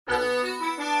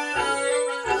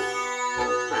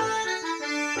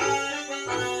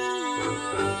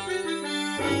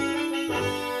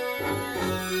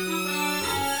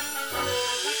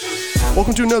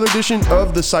Welcome to another edition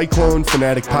of the Cyclone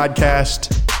Fanatic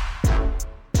Podcast.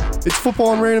 It's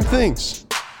football and random things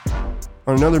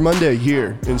on another Monday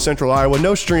here in Central Iowa.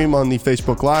 No stream on the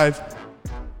Facebook Live.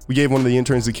 We gave one of the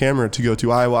interns the camera to go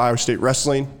to Iowa State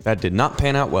Wrestling. That did not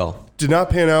pan out well. Did not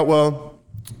pan out well.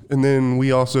 And then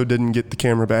we also didn't get the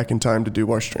camera back in time to do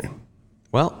our stream.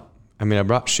 Well, I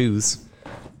brought shoes.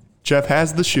 Jeff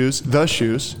has the shoes. This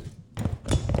is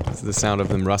the sound of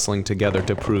them rustling together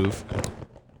to prove.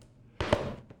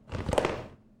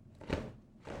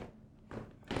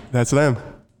 That's them.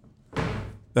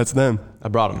 That's them. I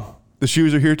brought them. The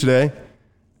shoes are here today,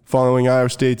 following Iowa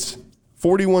State's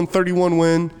 41-31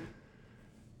 win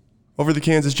over the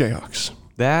Kansas Jayhawks.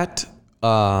 That,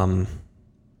 that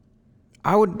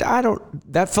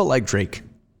felt like Drake,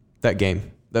 that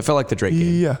game. That felt like the Drake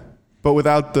game. Yeah, but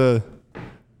without the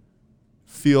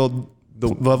field,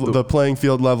 the playing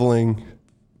field leveling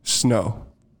snow,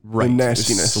 right? And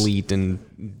nastiness, sleet and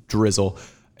drizzle.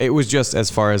 It was just,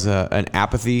 as far as an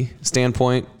apathy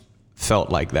standpoint, felt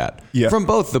like that. Yeah. From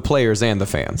both the players and the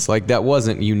fans. Like, that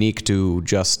wasn't unique to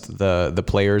just the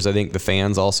players. I think the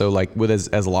fans also, like, with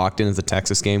as locked in as the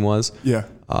Texas game was. Yeah.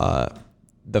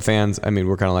 The fans,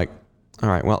 we're kind of like, all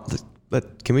right, well,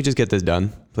 can we just get this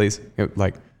done, please?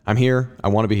 Like, I'm here. I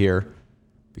want to be here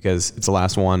because it's the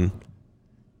last one.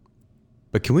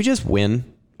 But can we just win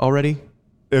already?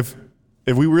 If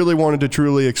we really wanted to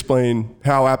truly explain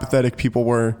how apathetic people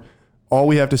were, all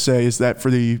we have to say is that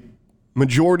for the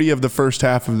majority of the first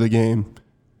half of the game,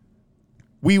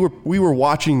 we were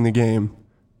watching the game,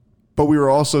 but we were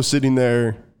also sitting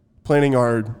there planning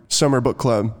our summer book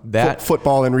club,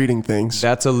 football and reading things.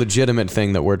 That's a legitimate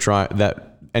thing that we're trying.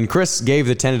 And Chris gave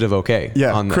the tentative okay.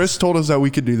 Yeah, on this. Chris told us that we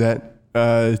could do that.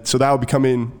 So that will be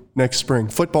coming next spring.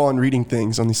 Football and reading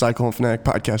things on the Cyclone Fanatic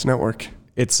Podcast Network.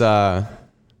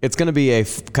 It's going to be a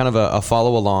kind of a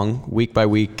follow along week by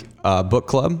week book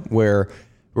club where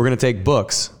we're going to take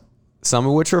books, some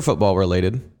of which are football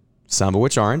related, some of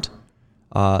which aren't. So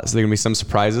there are going to be some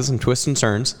surprises and twists and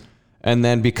turns. And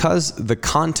then because the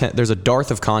content, there's a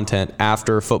dearth of content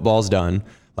after football's done.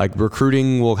 Like,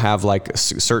 recruiting will have like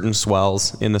certain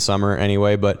swells in the summer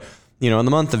anyway. But, in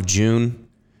the month of June,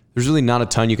 there's really not a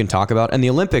ton you can talk about. And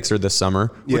the Olympics are this summer,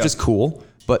 which is cool.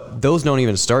 But those don't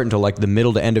even start until like the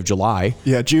middle to end of July.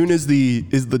 Yeah, June is the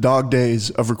dog days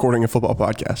of recording a football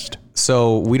podcast.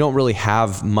 So we don't really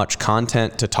have much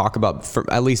content to talk about, for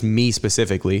at least me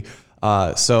specifically.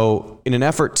 So in an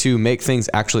effort to make things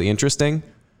actually interesting,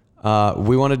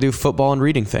 we want to do football and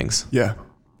reading things. Yeah.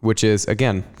 Which is,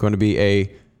 again, going to be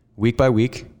a week by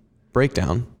week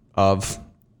breakdown of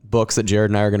books that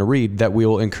Jared and I are going to read that we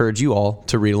will encourage you all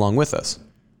to read along with us.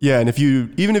 Yeah, and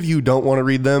even if you don't want to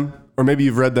read them, or maybe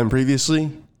you've read them previously,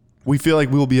 we feel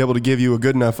like we will be able to give you a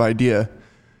good enough idea.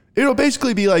 It'll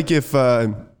basically be like if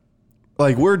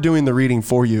we're doing the reading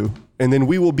for you, and then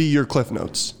we will be your Cliff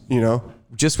Notes,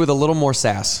 Just with a little more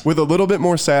sass. With a little bit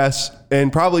more sass,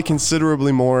 and probably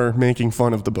considerably more making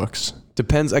fun of the books.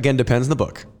 Depends on the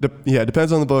book.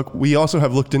 Depends on the book. We also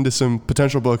have looked into some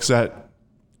potential books that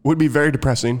would be very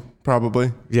depressing,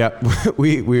 probably. Yeah,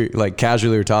 we like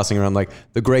casually were tossing around like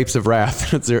The Grapes of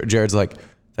Wrath. Jared's like,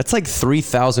 that's like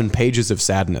 3,000 pages of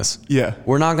sadness. Yeah.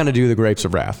 We're not going to do The Grapes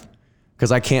of Wrath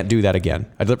because I can't do that again.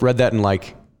 I read that in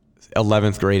like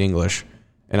 11th grade English,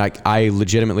 and I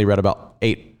legitimately read about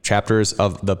 8 chapters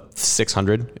of the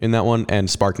 600 in that one and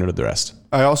spark noted the rest.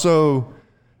 I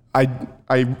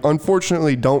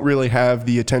unfortunately don't really have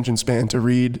the attention span to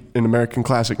read an American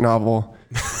classic novel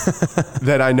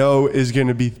that I know is going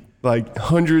to be like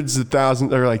hundreds of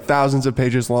thousands or like thousands of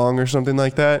pages long or something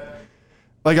like that.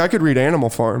 Like, I could read Animal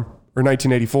Farm or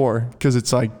 1984 because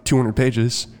it's like 200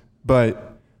 pages.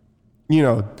 But, you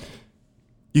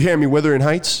hand me Wuthering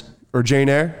Heights or Jane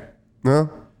Eyre?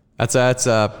 No? That's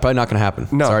probably not going to happen.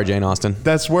 No. Sorry, Jane Austen.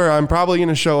 That's where I'm probably going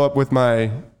to show up with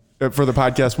for the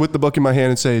podcast with the book in my hand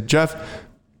and say, Jeff,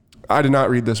 I did not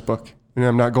read this book, and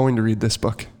I'm not going to read this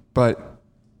book, but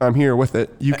I'm here with it.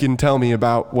 You can tell me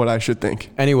about what I should think.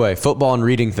 Anyway, football and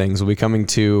reading things will be coming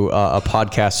to a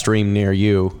podcast stream near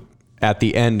you at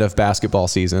the end of basketball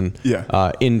season.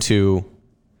 Yeah. Into,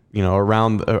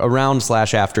 around /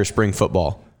 after spring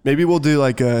football. Maybe we'll do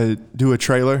a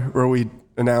trailer where we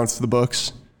announce the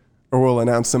books, or we'll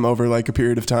announce them over like a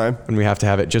period of time. And we have to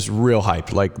have it just real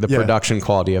hype. Like, the production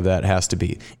quality of that has to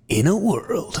be in a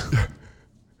world.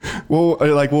 We'll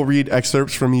read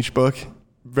excerpts from each book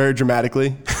very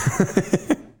dramatically.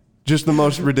 Just the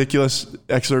most ridiculous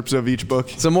excerpts of each book.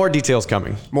 So more details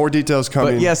coming.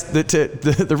 But yes,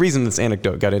 the reason this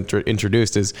anecdote got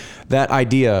introduced is that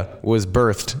idea was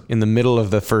birthed in the middle of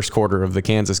the first quarter of the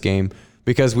Kansas game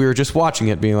because we were just watching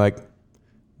it being like,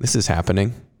 this is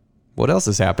happening. What else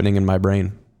is happening in my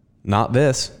brain? Not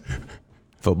this.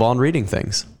 Football and reading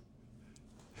things.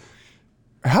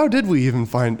 How did we even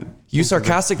find it? You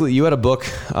sarcastically, you had a book,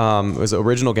 it was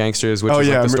Original Gangsters, which was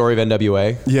like the story of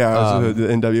NWA. Yeah, it was the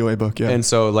NWA book, yeah. And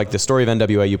so like the story of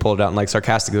NWA, you pulled it out and like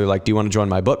sarcastically like, do you want to join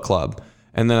my book club?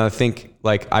 And then I think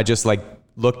like, I just like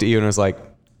looked at you and was like,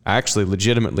 I actually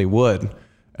legitimately would.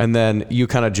 And then you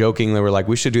kind of jokingly were like,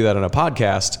 we should do that on a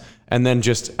podcast. And then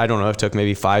just, I don't know, it took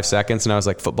maybe 5 seconds and I was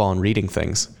like, football and reading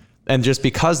things. And just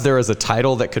because there is a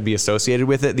title that could be associated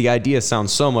with it, the idea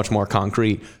sounds so much more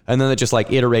concrete. And then it just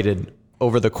like iterated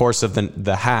over the course of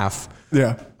the half.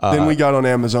 Yeah. Then we got on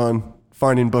Amazon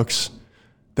finding books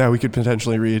that we could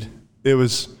potentially read. It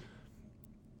was,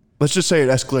 let's just say it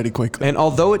escalated quickly. And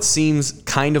although it seems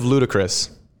kind of ludicrous,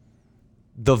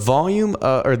 the volume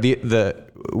or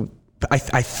I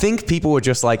think people would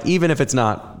just like, even if it's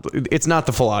not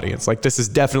the full audience, like this is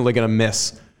definitely going to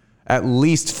miss at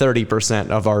least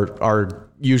 30% of our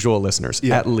usual listeners,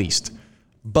 at least.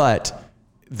 But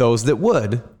those that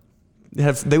would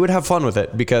have fun with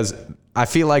it, because I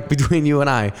feel like between you and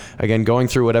I, again, going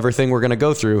through whatever thing we're going to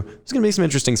go through, there's going to be some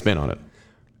interesting spin on it.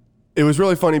 It was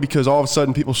really funny because all of a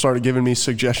sudden people started giving me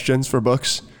suggestions for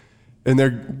books, and they're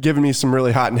giving me some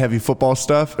really hot and heavy football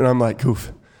stuff. And I'm like,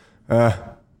 oof,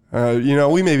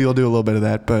 we maybe will do a little bit of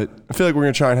that, but I feel like we're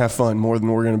going to try and have fun more than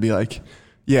we're going to be like,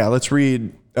 yeah, let's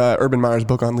read Urban Meyer's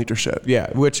book on leadership. Yeah,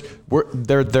 which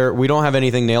we don't have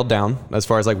anything nailed down as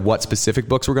far as like what specific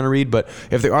books we're going to read, but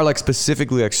if there are like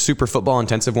specifically like super football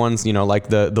intensive ones, like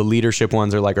the leadership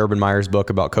ones, or like Urban Meyer's book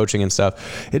about coaching and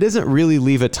stuff, it doesn't really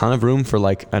leave a ton of room for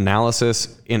like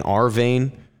analysis in our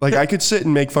vein. Like I could sit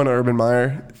and make fun of Urban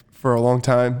Meyer for a long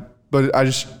time, but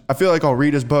I feel like I'll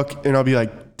read his book and I'll be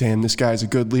like, damn, this guy's a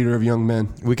good leader of young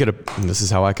men. This is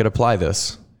how I could apply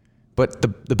this. But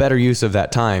the better use of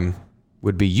that time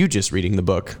would be you just reading the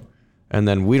book, and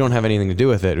then we don't have anything to do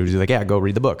with it. It would be like, yeah, go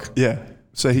read the book. Yeah.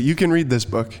 So you can read this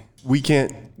book. We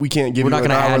can't give you. We're not going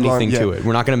to add anything to it.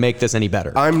 We're not going to make this any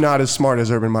better. I'm not as smart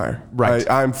as Urban Meyer. Right.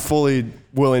 I'm fully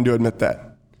willing to admit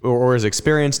that. Or as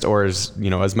experienced, or as,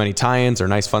 as many tie-ins or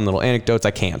nice fun little anecdotes.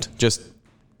 I can't. Just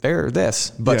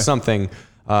this. But something,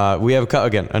 we have,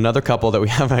 another couple that we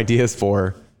have ideas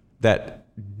for that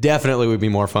definitely would be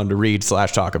more fun to read /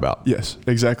 talk about. Yes,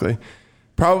 exactly.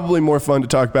 Probably more fun to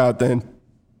talk about than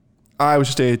Iowa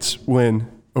State's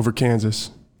win over Kansas.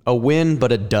 A win,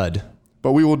 but a dud.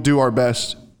 But we will do our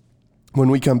best when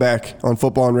we come back on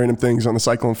Football and Random Things on the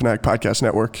Cyclone Fanatic Podcast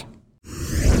Network.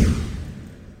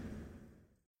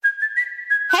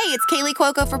 Hey, it's Kaylee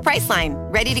Cuoco for Priceline.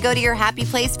 Ready to go to your happy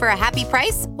place for a happy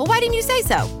price? Well, why didn't you say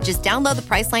so? Just download the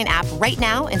Priceline app right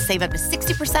now and save up to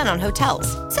 60% on hotels.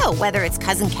 So whether it's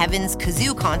Cousin Kevin's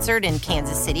Kazoo Concert in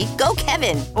Kansas City, go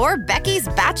Kevin, or Becky's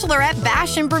Bachelorette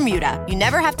Bash in Bermuda, you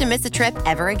never have to miss a trip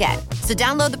ever again. So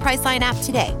download the Priceline app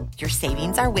today. Your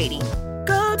savings are waiting.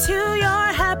 Go to your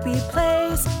happy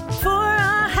place for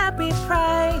a happy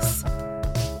price.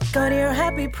 Go to your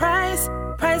happy price,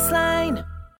 Priceline.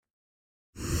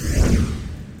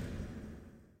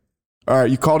 All right,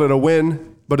 you called it a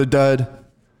win, but a dud.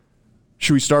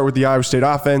 Should we start with the Iowa State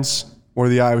offense or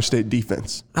the Iowa State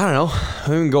defense? I don't know. I'm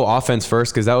going to go offense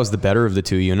first because that was the better of the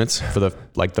two units for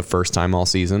the first time all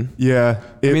season. Yeah.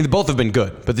 Both have been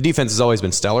good, but the defense has always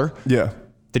been stellar. Yeah.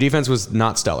 The defense was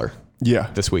not stellar. Yeah.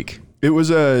 This week. It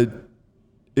was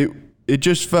it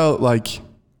just felt like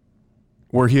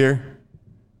we're here.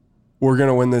 We're going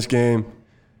to win this game.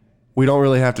 We don't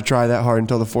really have to try that hard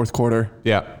until the fourth quarter.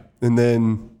 Yeah. And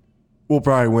then we'll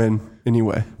probably win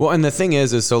anyway. Well, and the thing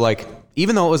is so like,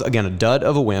 even though it was, again, a dud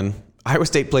of a win, Iowa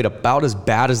State played about as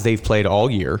bad as they've played all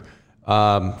year.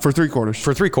 For three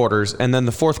quarters. And then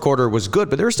the fourth quarter was good,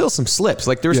 but there were still some slips.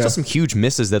 Like there were still some huge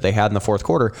misses that they had in the fourth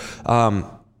quarter.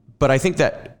 But I think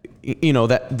that,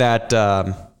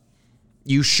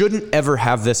 you shouldn't ever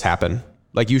have this happen.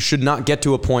 Like you should not get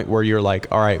to a point where you're like,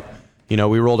 all right,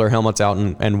 we rolled our helmets out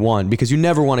and won, because you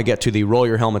never want to get to the roll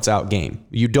your helmets out game.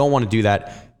 You don't want to do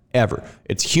that ever.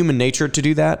 It's human nature to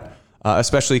do that,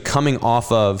 especially coming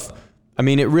off of,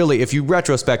 it really, if you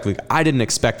retrospectively, I didn't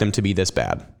expect them to be this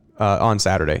bad on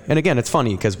Saturday. And again, it's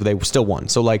funny because they still won.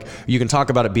 So like you can talk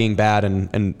about it being bad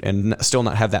and still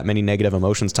not have that many negative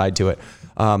emotions tied to it.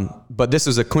 But this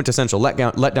is a quintessential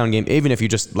letdown game. Even if you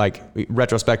just like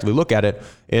retrospectively look at it,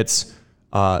 it's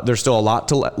there's still a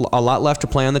lot left to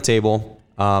play on the table.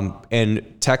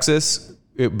 And Texas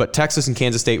and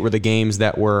Kansas State were the games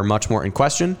that were much more in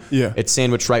question. Yeah. It's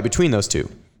sandwiched right between those two.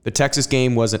 The Texas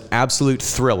game was an absolute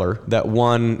thriller that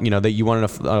won, that you wanted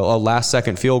a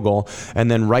last-second field goal. And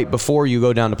then right before you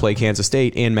go down to play Kansas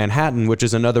State in Manhattan, which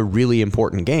is another really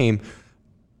important game,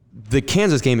 the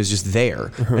Kansas game is just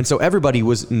there. And so everybody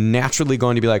was naturally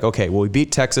going to be like, okay, well, we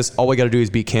beat Texas. All we got to do is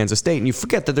beat Kansas State. And you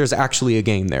forget that there's actually a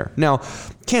game there. Now,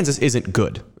 Kansas isn't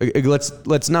good.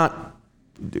 Let's not.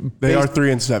 They are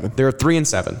 3-7. They're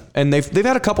 3-7. And they've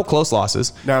had a couple close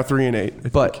losses. Now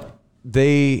 3-8. But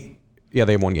they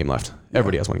have one game left.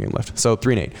 Everybody has one game left. So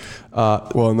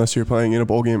 3-8. Well, unless you're playing in a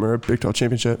bowl game or a Big 12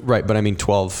 championship. Right. But I mean,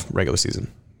 12 regular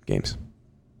season games.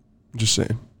 Just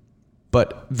saying.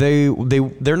 But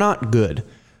they're not good.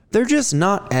 They're just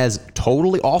not as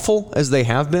totally awful as they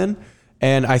have been.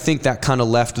 And I think that kind of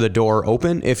left the door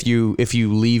open if you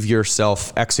leave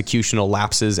yourself executional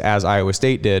lapses as Iowa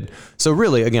State did. So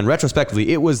really, again,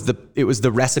 retrospectively, it was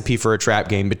the recipe for a trap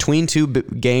game between two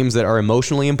games that are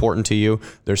emotionally important to you.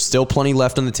 There's still plenty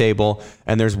left on the table,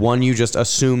 and there's one you just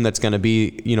assume that's going to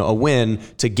be a win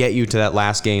to get you to that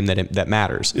last game that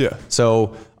matters. Yeah.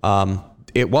 So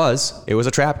it was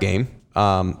a trap game,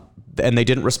 and they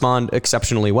didn't respond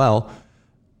exceptionally well,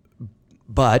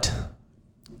 but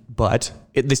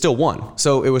they still won.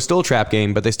 So it was still a trap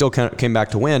game, but they still came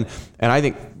back to win. And I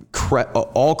think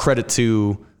all credit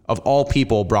to, of all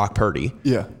people, Brock Purdy.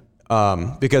 Yeah.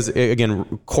 Because,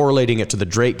 again, correlating it to the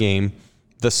Drake game,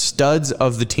 the studs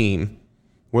of the team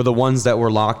were the ones that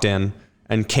were locked in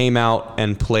and came out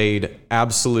and played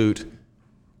absolute,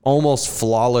 almost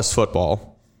flawless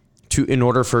football in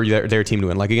order for their team to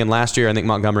win. Like, again, last year, I think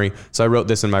Montgomery, so I wrote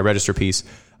this in my register piece,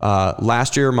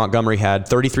 last year, Montgomery had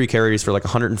 33 carries for like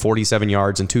 147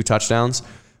 yards and 2 touchdowns.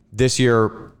 This year,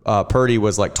 Purdy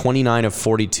was like 29 of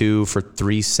 42 for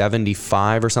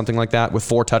 375 or something like that with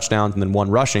 4 touchdowns and then 1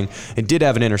 rushing. It did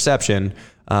have an interception,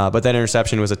 but that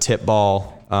interception was a tip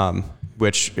ball,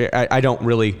 which I don't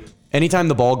really... Anytime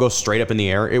the ball goes straight up in the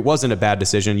air, it wasn't a bad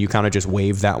decision. You kind of just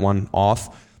wave that one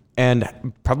off.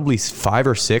 And probably 5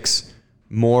 or 6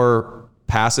 more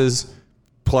passes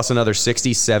plus another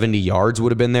 60, 70 yards would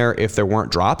have been there if there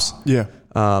weren't drops. Yeah.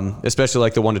 Especially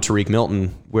like the one to Tariq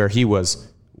Milton where he was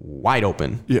wide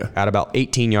open at about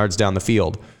 18 yards down the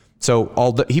field.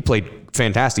 So he played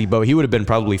fantastic, but he would have been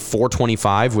probably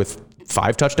 425 with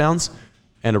 5 touchdowns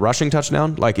and a rushing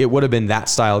touchdown. Like, it would have been that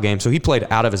style game. So he played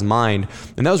out of his mind.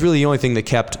 And that was really the only thing that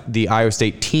kept the Iowa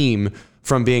State team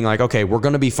from being like, okay, we're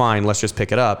going to be fine. Let's just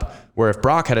pick it up. Where if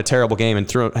Brock had a terrible game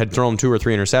and had thrown 2 or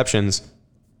 3 interceptions,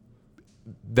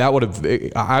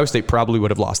 Iowa State probably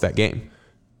would have lost that game.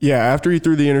 Yeah, after he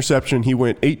threw the interception, he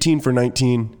went 18 for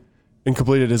 19 and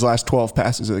completed his last 12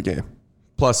 passes of the game.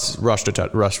 Plus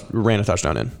ran a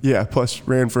touchdown in. Yeah, plus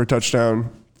ran for a touchdown,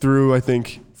 threw, I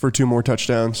think, for 2 more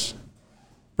touchdowns.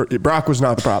 Brock was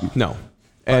not the problem. No.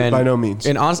 By no means.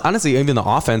 And honestly, even the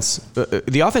offense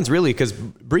really, because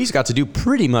Brees got to do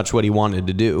pretty much what he wanted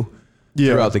to do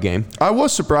throughout the game. I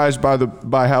was surprised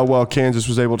by how well Kansas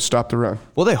was able to stop the run.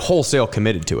 Well, they wholesale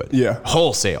committed to it. Yeah.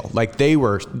 Wholesale. Like, they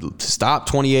were stop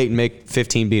 28 and make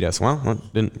 15 beat us. Well,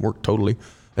 it didn't work totally.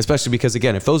 Especially because,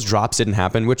 again, if those drops didn't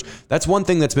happen, which that's one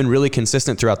thing that's been really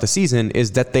consistent throughout the season,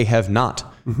 is that they have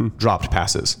not dropped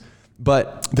passes.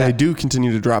 But they do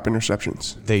continue to drop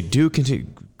interceptions. They do continue.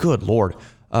 Good Lord.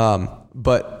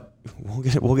 But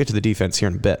we'll get to the defense here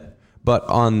in a bit. But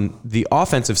on the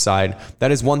offensive side,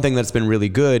 that is one thing that's been really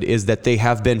good, is that they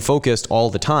have been focused all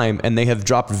the time and they have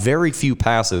dropped very few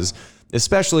passes,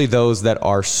 especially those that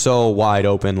are so wide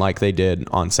open like they did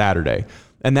on Saturday.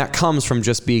 And that comes from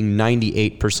just being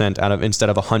 98% instead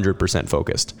of 100%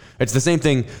 focused. It's the same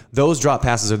thing. Those drop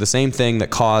passes are the same thing that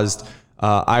caused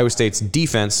Iowa State's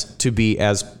defense to be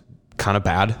as kind of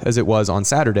bad as it was on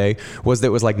Saturday, was that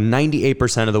it was like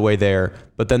 98% of the way there.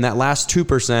 But then that last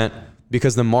 2%,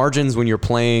 because the margins when you're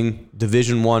playing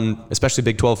Division I, especially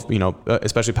Big 12,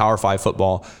 especially Power 5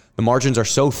 football, the margins are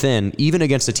so thin, even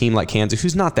against a team like Kansas,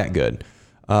 who's not that good.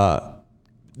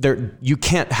 You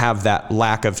can't have that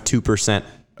lack of 2%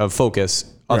 of focus.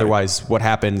 Right. Otherwise, what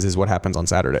happens is what happens on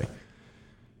Saturday.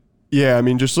 Yeah, I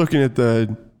mean, just looking at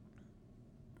the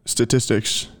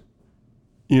statistics,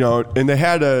 and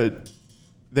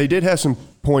they did have some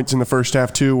points in the first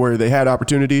half too where they had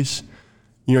opportunities.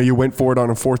 You went for it on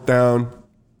a 4th down,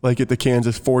 like at the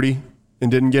Kansas 40, and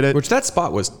didn't get it. Which that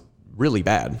spot was really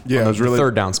bad. Yeah, it was really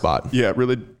 3rd down spot. Yeah,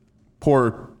 really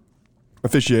poor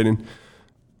officiating.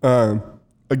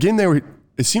 Again,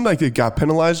 it seemed like they got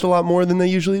penalized a lot more than they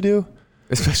usually do.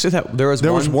 Especially that there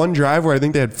was one drive where I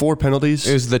think they had 4 penalties.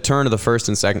 It was the turn of the first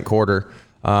and second quarter.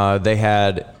 They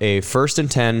had a 1st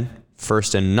and 10,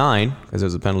 1st and 9, because there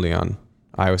was a penalty on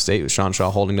Iowa State with Sean Shaw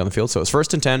holding down the field. So it was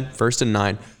 1st and 10, 1st and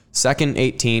 9, 2nd and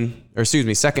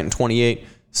 2nd and 28,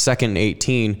 2nd and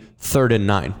 18, 3rd and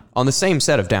 9 on the same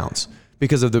set of downs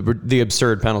because of the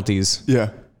absurd penalties.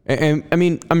 Yeah. And I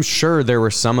mean, I'm sure there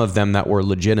were some of them that were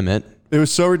legitimate, It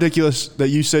was so ridiculous that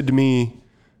you said to me,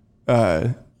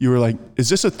 you were like, "Is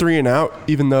this a 3 and out?"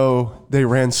 Even though they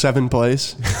ran 7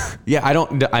 plays. Yeah, I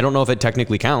don't know if it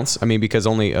technically counts. I mean, because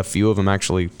only a few of them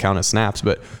actually count as snaps.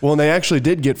 But well, and they actually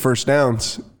did get first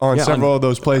downs on several of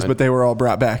those plays, but they were all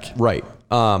brought back. Right.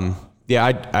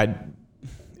 Yeah.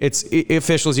 It's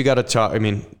officials. You got to talk. I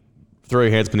mean, throw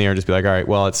your hands up in the air and just be like, all right,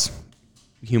 well, it's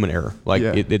human error. Like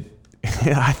it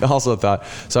I also thought,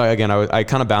 so again, I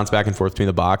kind of bounced back and forth between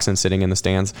the box and sitting in the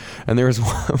stands. And there was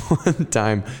one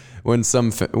time when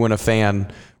a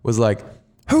fan was like,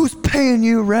 "Who's paying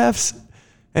you, refs?"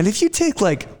 And if you take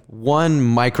like 1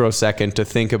 microsecond to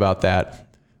think about that,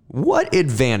 what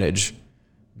advantage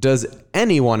does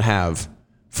anyone have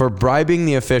for bribing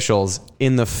the officials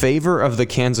in the favor of the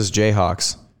Kansas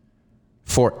Jayhawks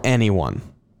for anyone?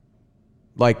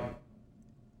 Like,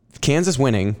 Kansas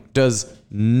winning does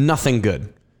nothing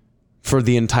good for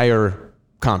the entire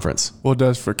conference. Well, it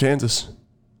does for Kansas.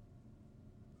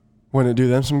 Wouldn't it do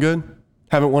them some good?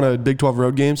 Haven't won a Big 12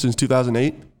 road game since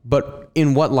 2008. But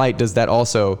in what light does that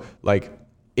also, like,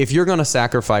 if you're going to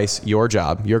sacrifice your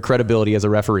job, your credibility as a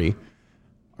referee,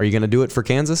 are you going to do it for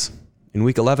Kansas in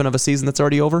week 11 of a season that's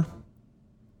already over?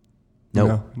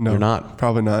 No, you're not.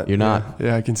 Probably not. You're not.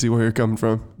 Yeah, I can see where you're coming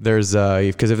from. There's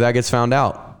because if that gets found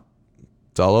out,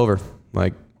 it's all over.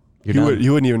 Like, you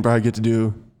wouldn't even probably get to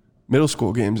do middle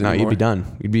school games anymore. No, you'd be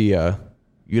done.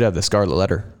 You'd have the scarlet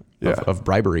letter of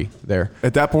bribery there.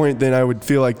 At that point, then I would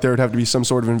feel like there would have to be some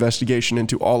sort of investigation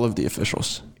into all of the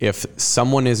officials. If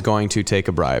someone is going to take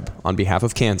a bribe on behalf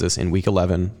of Kansas in week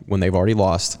 11 when they've already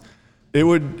lost, it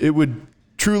would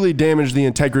truly damage the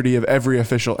integrity of every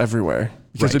official everywhere.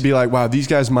 Because it'd be like, wow, these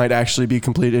guys might actually be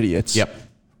complete idiots. Yep.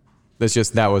 I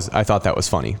thought that was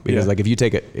funny because like if you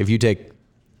take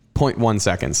 0.1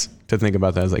 seconds to think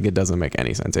about that, it's like, it doesn't make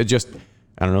any sense. It just,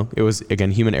 I don't know. It was,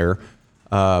 again, human error.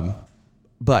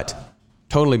 But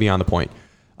totally beyond the point.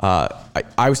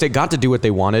 Iowa State got to do what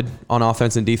they wanted on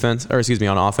offense and defense, or excuse me,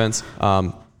 on offense.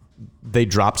 They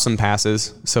dropped some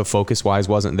passes, so focus-wise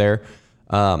wasn't there.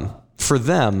 For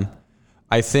them,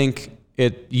 I think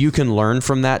you can learn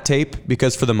from that tape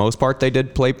because for the most part they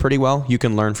did play pretty well. You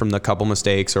can learn from the couple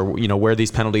mistakes or where these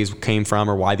penalties came from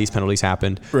or why these penalties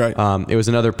happened. Right. It was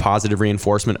another positive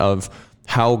reinforcement of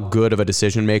how good of a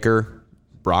decision maker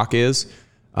Brock is,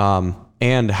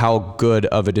 and how good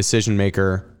of a decision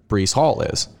maker Breece Hall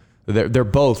is. They're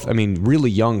both, really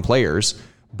young players,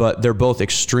 but they're both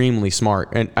extremely smart.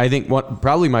 And I think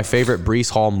probably my favorite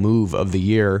Breece Hall move of the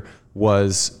year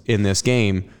was in this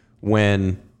game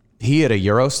when he had a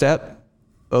Euro step,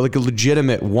 like a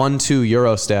legitimate 1-2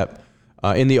 Euro step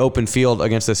in the open field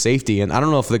against the safety. And I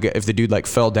don't know if the dude like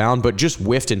fell down, but just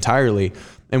whiffed entirely.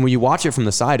 And when you watch it from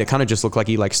the side, it kind of just looked like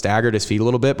he like staggered his feet a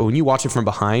little bit. But when you watch it from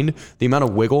behind, the amount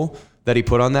of wiggle that he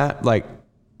put on that, like,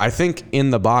 I think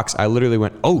in the box, I literally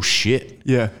went, "Oh shit!"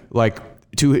 Yeah, like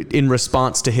in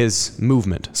response to his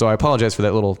movement. So I apologize for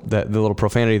the little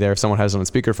profanity there if someone has it on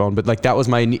speakerphone. But like that was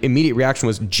my immediate reaction,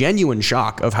 was genuine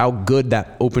shock of how good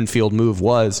that open field move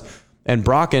was. And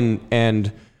Brock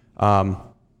and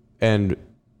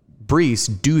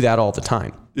Breece do that all the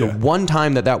time. Yeah. The one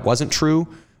time that wasn't true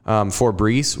for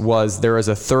Breece was there was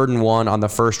a 3rd and 1 on the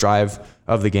first drive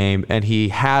of the game, and he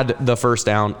had the first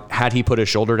down had he put his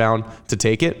shoulder down to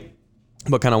take it,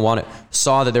 but kind of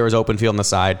saw that there was open field on the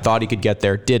side, thought he could get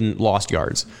there, didn't, lost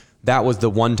yards. That was the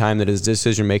one time that his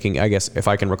decision-making, I guess, if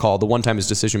I can recall, the one time his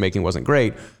decision-making wasn't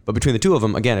great. But between the two of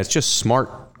them, again, it's just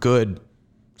smart, good,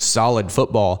 solid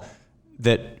football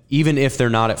that even if they're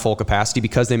not at full capacity,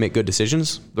 because they make good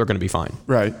decisions, they're going to be fine.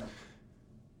 Right.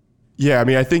 Yeah,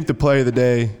 I think the play of the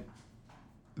day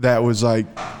that was like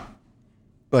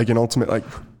an ultimate, like,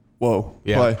 whoa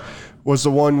play was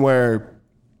the one where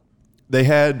they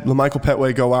had LaMichael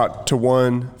Petway go out to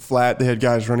one flat. They had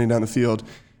guys running down the field.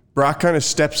 Brock kind of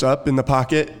steps up in the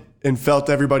pocket and felt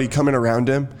everybody coming around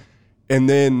him. And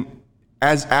then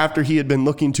after he had been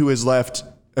looking to his left,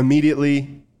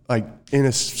 immediately, like in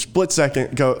a split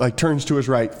second, turns to his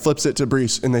right, flips it to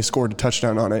Breece, and they scored a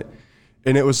touchdown on it.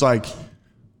 And it was like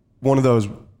one of those,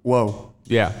 whoa.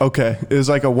 Yeah. Okay. It was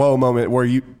like a whoa moment where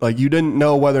you didn't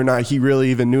know whether or not he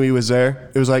really even knew he was there.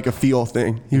 It was like a feel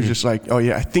thing. He was just like, oh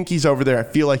yeah, I think he's over there. I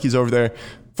feel like he's over there.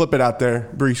 Flip it out there.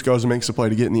 Breece goes and makes the play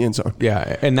to get in the end zone.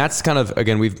 Yeah. And that's kind of,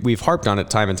 again, we've harped on it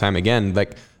time and time again.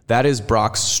 Like that is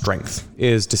Brock's strength,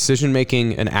 is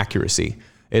decision-making and accuracy.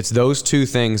 It's those two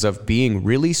things of being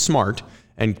really smart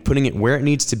and putting it where it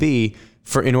needs to be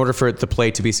in order for the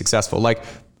play to be successful. Like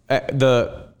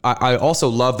I also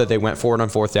love that they went for it on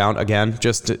 4th down again,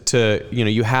 just to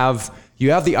you have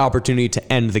the opportunity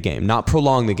to end the game, not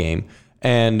prolong the game,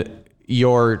 and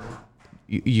you're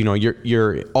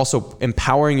you're also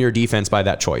empowering your defense by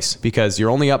that choice, because you're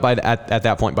only up at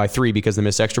that point by 3 because the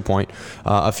missed extra point.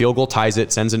 A field goal ties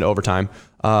it, sends into overtime.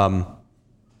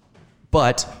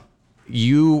 But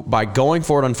you, by going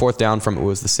for it on 4th down from, it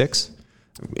was the 6?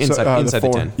 Inside the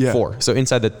 10. Yeah. 4. So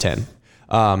inside the 10.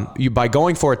 You, by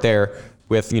going for it there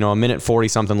with, a minute 40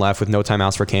 something left with no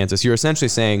timeouts for Kansas, you're essentially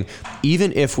saying,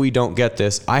 even if we don't get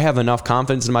this, I have enough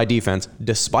confidence in my defense,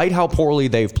 despite how poorly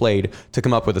they've played, to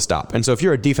come up with a stop. And so if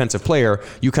you're a defensive player,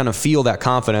 you kind of feel that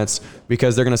confidence,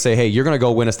 because they're going to say, hey, you're going to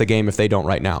go win us the game if they don't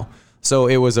right now. So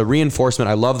it was a reinforcement.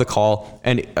 I love the call.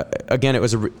 And again, it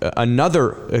was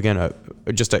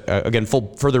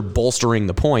further bolstering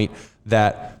the point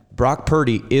that Brock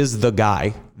Purdy is the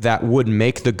guy that would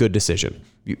make the good decision.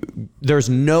 There's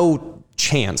no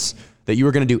chance that you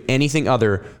were going to do anything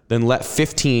other than let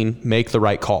 15 make the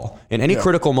right call. In any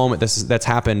critical moment that's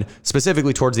happened,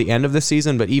 specifically towards the end of the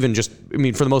season, but even just,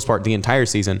 for the most part, the entire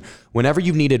season, whenever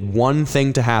you've needed one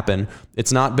thing to happen,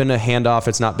 it's not been a handoff,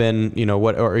 it's not been,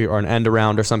 or an end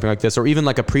around or something like this, or even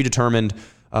like a predetermined,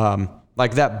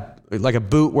 like a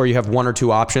boot where you have 1 or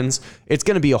 2 options. It's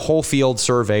going to be a whole field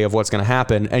survey of what's going to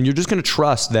happen. And you're just going to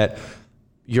trust that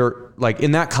you're, like,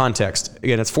 in that context,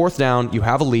 again, it's 4th down, you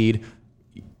have a lead.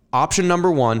 Option number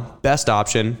 1, best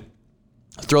option,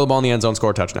 throw the ball in the end zone,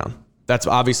 score a touchdown. That's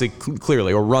obviously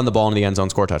clearly, or run the ball into the end zone,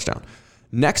 score a touchdown.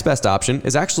 Next best option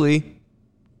is actually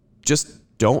just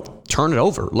don't turn it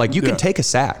over. Like, you can take a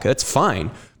sack. That's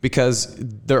fine, because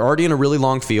they're already in a really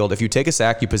long field. If you take a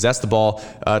sack, you possess the ball,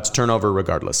 it's turnover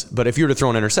regardless. But if you were to throw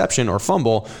an interception or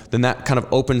fumble, then that kind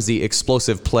of opens the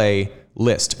explosive play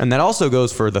list. And that also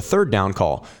goes for the 3rd down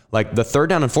call. Like, the 3rd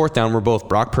down and 4th down were both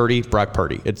Brock Purdy.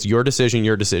 It's your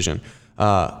decision.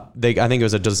 I think it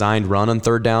was a designed run on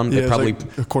 3rd down. Yeah, probably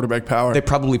like a quarterback power. They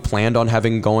probably planned on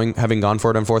having gone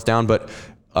for it on 4th down, but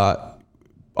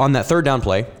on that 3rd down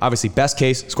play, obviously best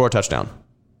case, score a touchdown.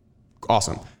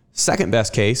 Awesome. Second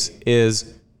best case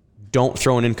is don't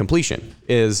throw an incompletion.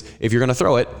 Is if you're going to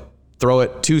throw it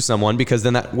to someone, because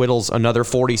then that whittles another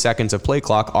 40 seconds of play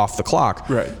clock off the clock.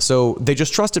 Right. So they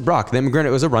just trusted Brock. Then, granted,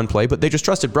 it was a run play, but they just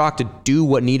trusted Brock to do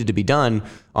what needed to be done.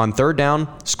 On 3rd down,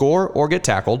 score or get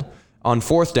tackled. On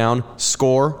 4th down,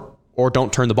 score or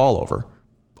don't turn the ball over.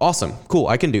 Awesome. Cool.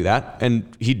 I can do that.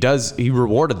 And he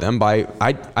rewarded them by,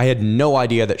 I had no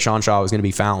idea that Sean Shaw was going to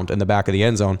be found in the back of the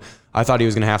end zone. I thought he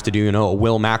was going to have to do, a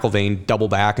Will McElvain double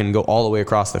back and go all the way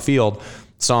across the field.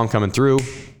 Saw him coming through.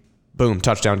 Boom,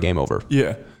 touchdown, game over.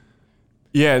 Yeah.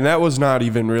 Yeah, and that was not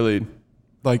even really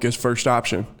like his first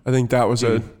option. I think that was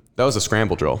a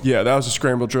scramble drill. Yeah, that was a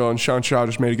scramble drill, and Sean Shaw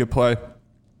just made a good play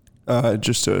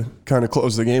just to kind of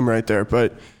close the game right there.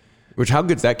 But how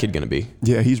good's that kid going to be?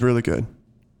 Yeah, he's really good.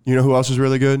 You know who else is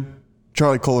really good?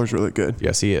 Charlie Kohler's really good.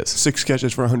 Yes, he is. 6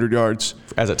 catches for 100 yards.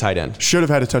 As a tight end. Should have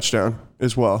had a touchdown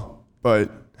as well,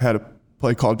 but had a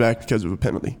play called back because of a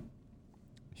penalty.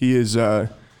 He is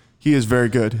very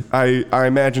good. I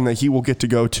imagine that he will get to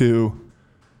go to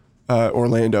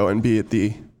Orlando and be at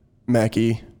the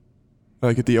Mackey,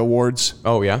 like at the awards.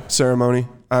 Oh yeah, ceremony.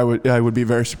 I would be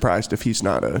very surprised if he's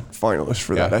not a finalist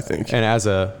for that. I think. And as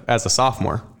a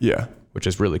sophomore, yeah, which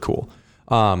is really cool.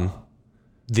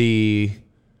 The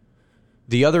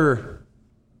other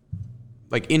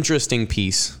like interesting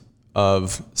piece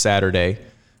of Saturday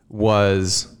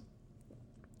was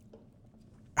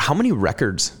how many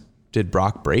records did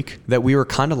Brock break that we were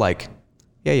kind of like,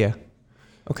 yeah,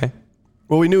 okay.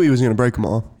 Well, we knew he was going to break them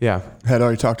all. Yeah. Had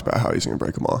already talked about how he's going to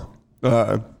break them all.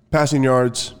 Passing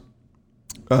yards,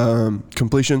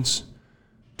 completions,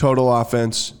 total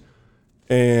offense,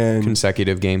 and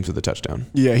consecutive games with a touchdown.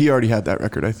 Yeah, he already had that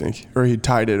record, I think, or he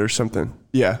tied it or something.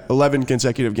 Yeah, 11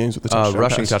 consecutive games with a touchdown.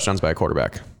 Rushing touchdowns by a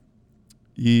quarterback.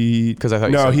 Because I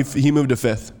thought he moved to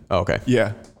 5th. Oh, okay.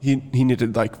 Yeah, he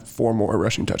needed like 4 more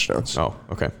rushing touchdowns. Oh,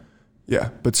 okay. Yeah,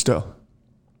 but still,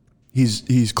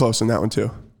 he's close in that one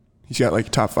too. He's got like a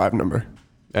top 5 number.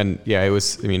 And yeah, it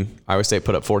was. I mean, Iowa State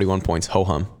put up 41 points. Ho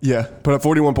hum. Yeah, put up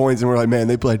 41 points, and we're like, man,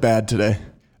 they played bad today.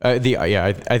 I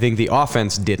think the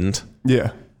offense didn't.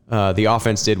 Yeah. The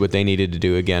offense did what they needed to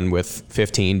do again with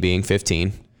 15 being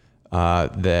 15.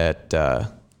 The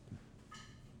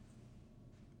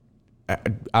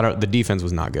defense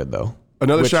was not good though.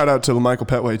 Another shout out to LaMichael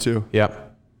Petway too. Yep.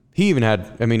 He even had,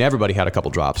 everybody had a couple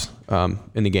drops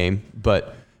in the game,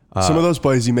 but some of those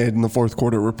plays he made in the fourth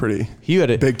quarter were pretty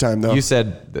big time though. You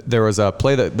said there was the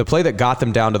play that got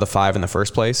them down to the 5 in the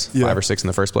first place, 5 or 6 in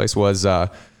the first place was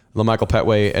LaMichael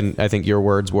Petway, and I think your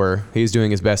words were he's doing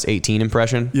his best 18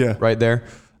 impression right there.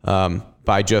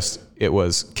 It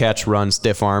was catch, run,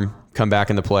 stiff arm, come back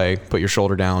in the play, put your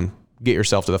shoulder down, get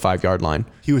yourself to the 5-yard line.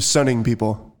 He was sunning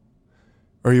people.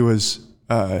 or he was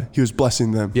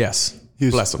blessing them. Yes. He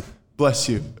was, Bless them.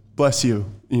 Bless you.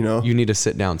 You know. You need to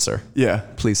sit down, sir. Yeah.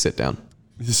 Please sit down.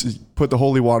 Put the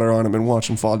holy water on him and watch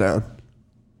him fall down.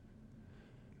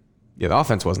 Yeah, the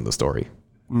offense wasn't the story.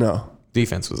 No.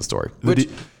 Defense was the story.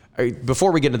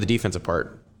 Before we get into the defensive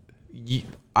part,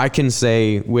 I can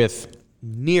say with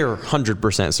near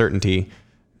 100% certainty,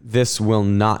 this will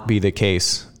not be the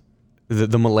case.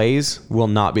 The malaise will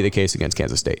not be the case against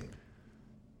Kansas State.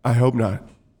 I hope not.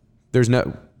 There's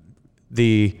no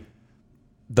the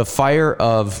fire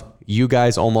of you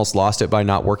guys almost lost it by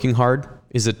not working hard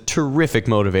is a terrific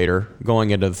motivator going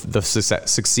into the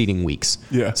succeeding weeks.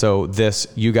 Yeah. So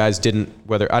you guys didn't,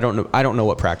 I don't know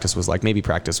what practice was like. Maybe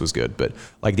practice was good, but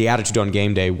like the attitude on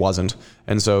game day wasn't.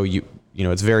 And so you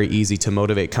know, it's very easy to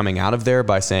motivate coming out of there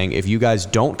by saying, if you guys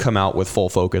don't come out with full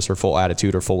focus or full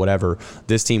attitude or full whatever,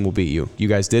 this team will beat you. You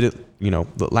guys did it, you know,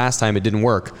 the last time it didn't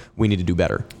work. We need to do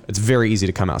better. It's very easy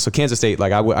to come out. So Kansas State,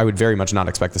 like I would very much not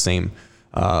expect the same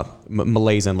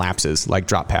malaise and lapses, like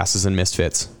drop passes and missed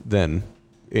fits than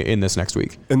in this next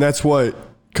week. And that's what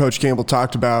Coach Campbell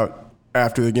talked about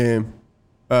after the game.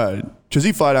 Because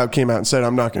he flat out came out and said,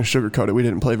 I'm not going to sugarcoat it. We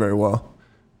didn't play very well.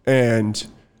 And,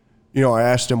 you know, I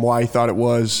asked him why he thought it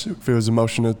was, if it was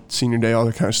emotion of senior day, all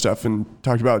that kind of stuff, and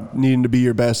talked about needing to be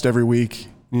your best every week,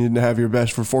 needing to have your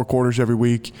best for 4 quarters every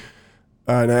week.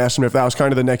 And I asked him if that was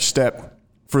kind of the next step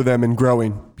for them in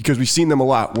growing, because we've seen them a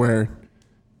lot where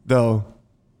they'll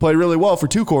play really well for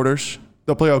 2 quarters,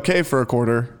 they'll play okay for a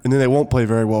quarter, and then they won't play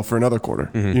very well for another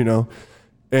quarter, you know?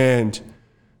 And,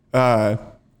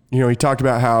 you know, he talked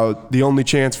about how the only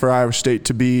chance for Iowa State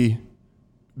to be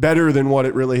better than what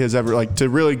it really has ever, like to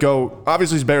really go,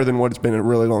 obviously it's better than what it's been in a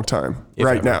really long time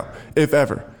now, if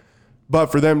ever. But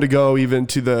for them to go even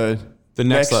to the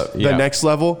next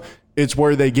level, it's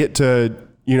where they get to,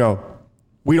 you know,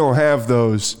 we don't have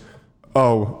those,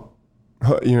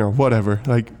 you know, whatever,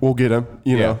 like we'll get them,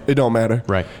 you know, it don't matter.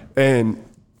 Right. And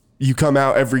you come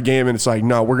out every game and it's like,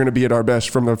 no, we're going to be at our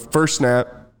best from the first snap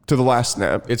to the last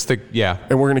snap.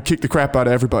 And we're going to kick the crap out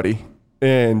of everybody.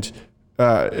 And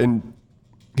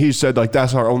he said, like,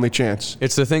 that's our only chance.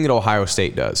 It's the thing that Ohio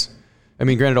State does. I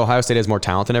mean, granted, Ohio State has more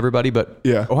talent than everybody, but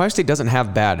Ohio State doesn't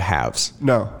have bad halves.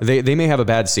 No. They may have a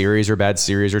bad series or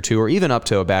 2, or even up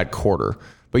to a bad quarter,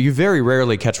 but you very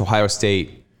rarely catch Ohio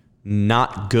State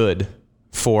not good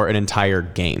for an entire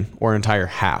game or an entire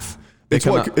half. It's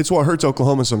what hurts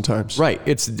Oklahoma sometimes. Right.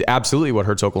 It's absolutely what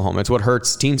hurts Oklahoma. It's what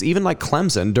hurts teams even like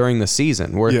Clemson during the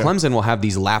season, where Clemson will have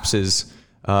these lapses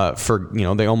for, you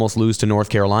know, they almost lose to North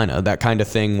Carolina, that kind of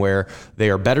thing where they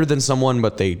are better than someone,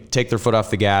 but they take their foot off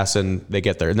the gas and they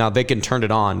get there. Now they can turn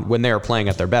it on when they are playing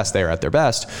at their best. They are at their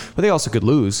best, but they also could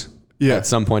lose at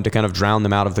some point to kind of drown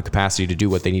them out of the capacity to do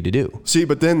what they need to do. See,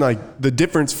 but then like the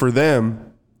difference for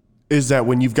them is that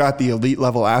when you've got the elite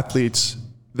level athletes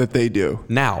that they do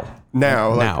now,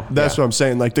 that's what I'm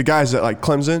saying. Like the guys that like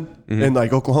Clemson and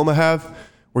like Oklahoma have,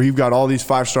 where you've got all these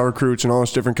 5-star recruits and all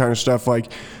this different kind of stuff. Like,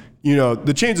 you know,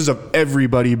 the chances of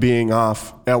everybody being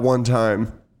off at one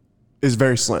time is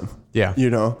very slim. Yeah. You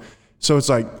know? So it's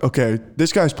like, okay,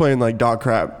 this guy's playing like dog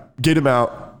crap. Get him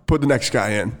out, put the next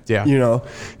guy in. Yeah. You know?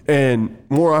 And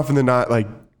more often than not, like,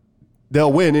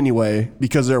 they'll win anyway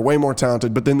because they're way more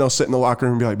talented, but then they'll sit in the locker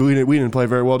room and be like, we didn't play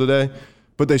very well today,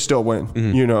 but they still win,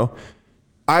 you know?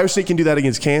 Iowa State can do that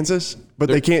against Kansas, but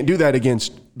they can't do that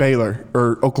against Baylor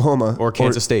or Oklahoma. Or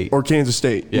Kansas State. Or Kansas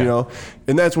State, you know?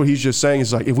 And that's what he's just saying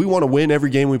is like, if we want to win every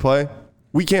game we play,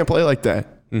 we can't play like that.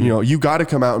 You know, you got to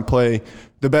come out and play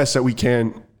the best that we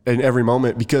can in every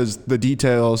moment, because the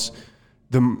details,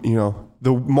 the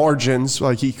margins,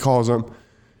 like he calls them,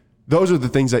 those are the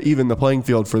things that even the playing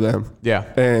field for them.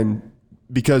 Yeah. And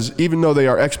because even though they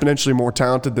are exponentially more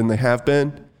talented than they have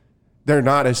been, they're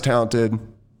not as talented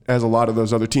as a lot of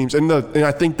those other teams. And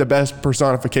I think the best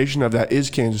personification of that is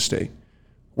Kansas State,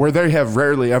 where they have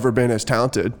rarely ever been as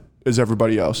talented as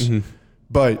everybody else.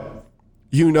 But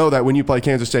you know that when you play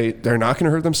Kansas State, they're not going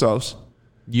to hurt themselves.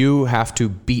 You have to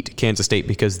beat Kansas State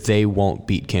because they won't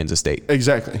beat Kansas State.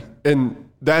 Exactly. And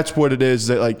that's what it is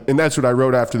that like, and that's what I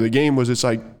wrote after the game was it's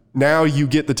like, now you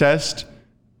get the test.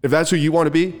 If that's who you want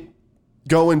to be,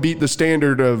 go and beat the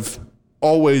standard of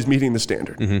always meeting the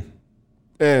standard.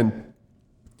 And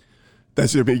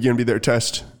that's going to be their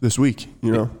test this week,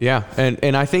 you know? Yeah.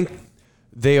 And I think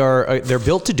they're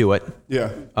built to do it.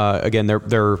 Yeah. Again,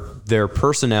 their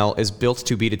personnel is built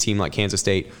to beat a team like Kansas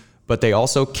State, but they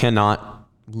also cannot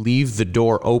leave the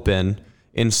door open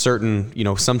in certain, you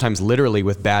know, sometimes literally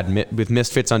with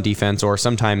misfits on defense, or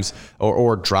sometimes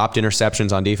or dropped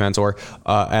interceptions on defense, or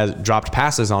as dropped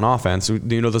passes on offense.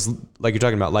 You know, this, like you're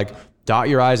talking about, like dot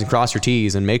your I's and cross your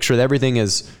T's and make sure that everything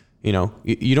is, you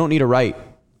don't need to write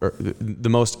the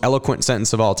most eloquent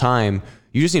sentence of all time.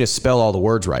 You just need to spell all the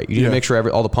words right. You need to make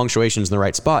sure all the punctuation's in the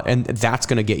right spot. And that's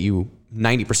going to get you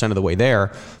 90% of the way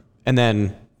there. And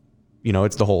then,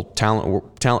 it's the whole talent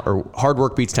or hard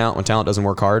work beats talent when talent doesn't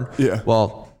work hard. Yeah.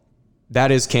 Well, that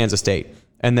is Kansas State.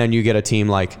 And then you get a team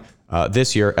like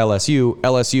this year, LSU.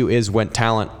 LSU is when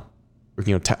talent,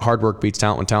 hard work beats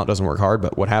talent when talent doesn't work hard.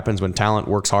 But what happens when talent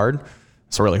works hard?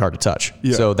 It's really hard to touch.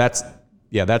 Yeah. So that's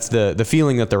the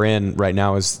feeling that they're in right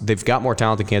now is they've got more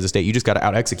talent than Kansas State. You just got to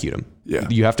out-execute them. Yeah.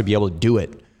 You have to be able to do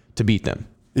it to beat them.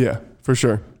 Yeah, for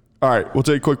sure. All right, we'll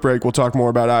take a quick break. We'll talk more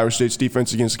about Iowa State's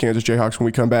defense against the Kansas Jayhawks when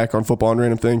we come back on Football and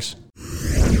Random Things.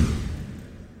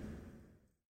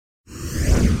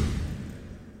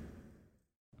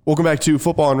 Welcome back to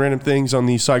Football and Random Things on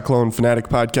the Cyclone Fanatic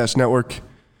Podcast Network.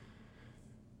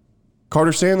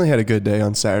 Carter Stanley had a good day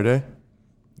on Saturday.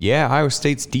 Yeah, Iowa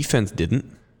State's defense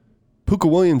didn't. Pooka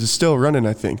Williams is still running,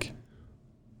 I think.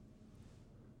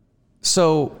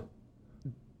 So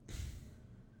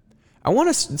I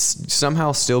want to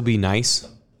somehow still be nice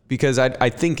because I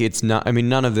think it's not,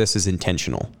 none of this is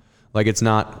intentional. Like it's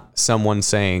not someone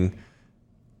saying,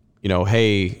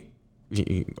 hey,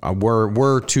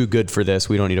 we're too good for this.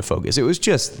 We don't need to focus. It was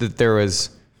just that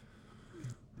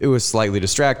it was slightly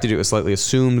distracted. It was slightly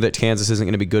assumed that Kansas isn't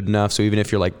going to be good enough. So even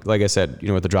if you're like I said,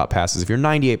 with the drop passes, if you're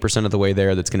 98% of the way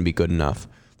there, that's going to be good enough.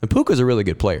 And Pooka's a really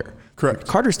good player. Correct.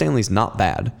 Carter Stanley's not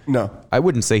bad. No. I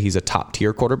wouldn't say he's a top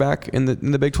tier quarterback in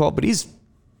the Big 12, but he's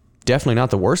definitely not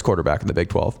the worst quarterback in the Big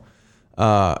 12.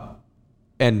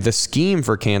 And the scheme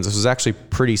for Kansas was actually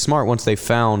pretty smart once they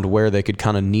found where they could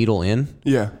kind of needle in.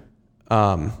 Yeah.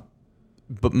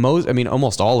 But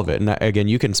almost all of it. And again,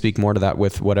 you can speak more to that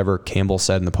with whatever Campbell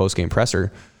said in the post-game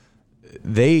presser.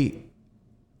 They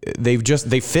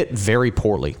fit very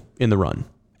poorly in the run.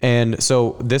 And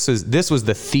so this was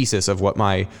the thesis of what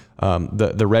my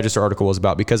the Register article was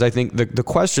about, because I think the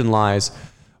question lies,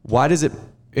 why does it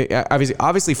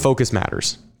obviously focus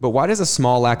matters, but why does a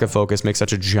small lack of focus make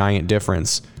such a giant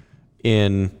difference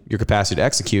in your capacity to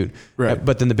execute? Right.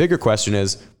 But then the bigger question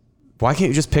is, why can't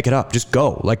you just pick it up? Just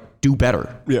go, do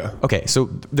better. Yeah. Okay, so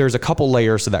there's a couple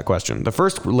layers to that question. The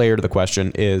first layer to the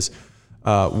question is,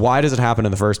 why does it happen in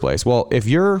the first place? Well, if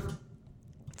your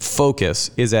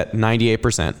focus is at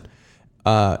 98%,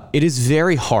 it is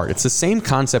very hard. It's the same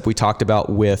concept we talked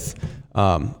about with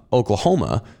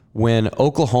Oklahoma, when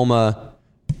Oklahoma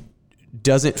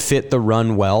doesn't fit the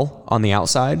run well on the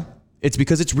outside. It's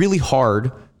because it's really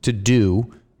hard to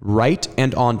do right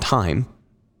and on time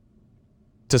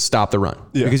to stop the run.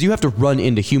 Yeah. Because you have to run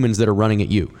into humans that are running at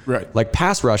you. Right. Like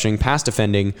pass rushing, pass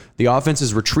defending, the offense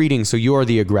is retreating, so you are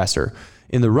the aggressor.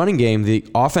 In the running game, the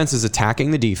offense is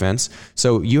attacking the defense,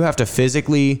 so you have to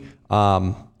physically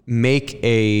make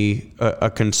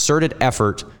a concerted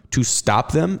effort to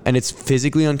stop them, and it's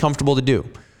physically uncomfortable to do.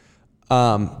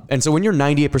 And so when you're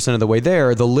 98% of the way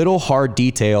there, the little hard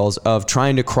details of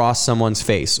trying to cross someone's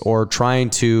face or trying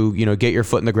to, get your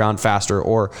foot in the ground faster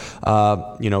or,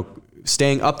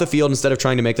 staying up the field instead of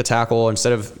trying to make the tackle,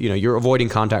 instead of, you're avoiding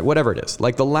contact, whatever it is.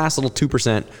 Like the last little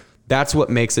 2%, that's what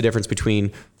makes the difference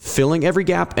between filling every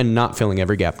gap and not filling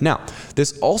every gap. Now,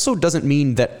 this also doesn't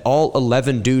mean that all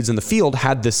 11 dudes in the field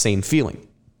had this same feeling.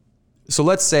 So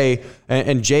let's say,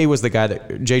 and Jay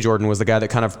Jordan was the guy that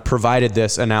kind of provided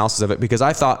this analysis of it, because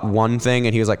I thought one thing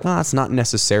and he was like, well, that's not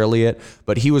necessarily it,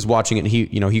 but he was watching it and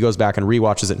he goes back and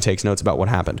rewatches it and takes notes about what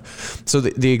happened. So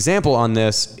the example on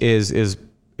this is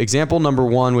example number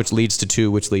 1, which leads to 2,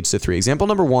 which leads to 3. Example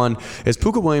number 1 is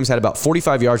Pooka Williams had about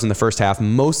 45 yards in the first half,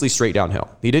 mostly straight downhill.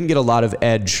 He didn't get a lot of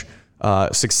edge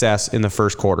success in the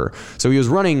first quarter. So he was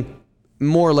running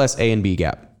more or less A and B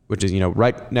gap, which is,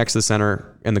 right next to the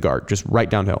center and the guard, just right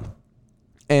downhill.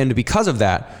 And because of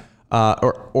that,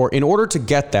 or in order to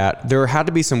get that, there had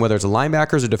to be some, whether it's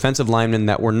linebackers or defensive linemen,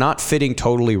 that were not fitting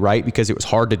totally right because it was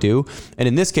hard to do. And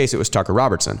in this case, it was Tucker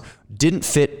Robertson. Didn't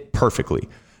fit perfectly.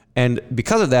 And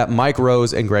because of that, Mike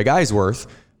Rose and Greg Eisworth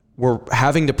were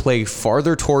having to play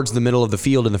farther towards the middle of the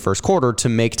field in the first quarter to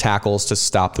make tackles to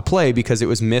stop the play because it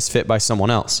was misfit by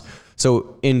someone else.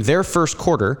 So in their first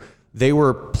quarter, they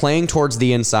were playing towards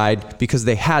the inside because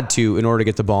they had to in order to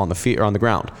get the ball on the feet or on the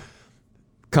ground.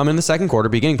 Come in the second quarter,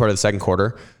 beginning part of the second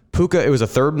quarter, Pooka, it was a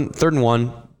third and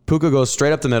 1. Pooka goes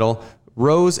straight up the middle.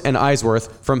 Rose and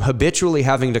Eisworth, from habitually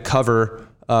having to cover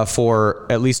for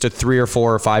at least 3 or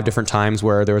 4 or 5 different times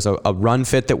where there was a run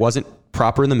fit that wasn't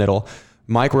proper in the middle,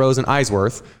 Mike Rose and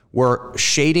Eisworth were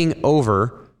shading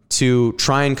over to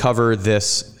try and cover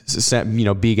this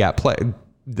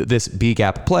B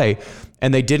gap play,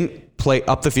 and they didn't play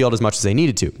up the field as much as they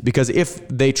needed to. Because if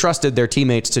they trusted their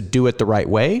teammates to do it the right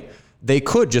way, they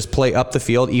could just play up the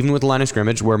field, even with the line of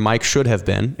scrimmage, where Mike should have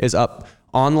been, is up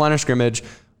on the line of scrimmage.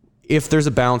 If there's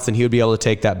a bounce, then he would be able to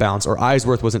take that bounce. Or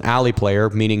Eisworth was an alley player,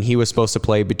 meaning he was supposed to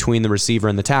play between the receiver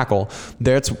and the tackle.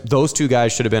 Those two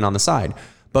guys should have been on the side.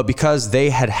 But because they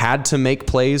had to make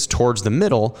plays towards the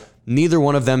middle, neither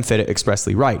one of them fit it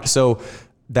expressly right. So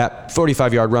that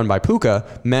 45-yard run by Puka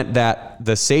meant that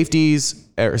the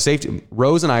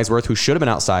Rose and Eisworth, who should have been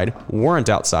outside, weren't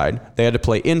outside. They had to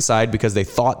play inside because they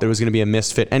thought there was going to be a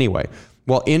misfit anyway.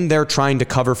 Well, in there trying to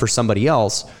cover for somebody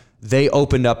else, they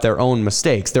opened up their own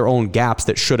mistakes, their own gaps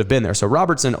that should have been there. So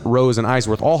Robertson, Rose, and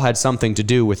Eisworth all had something to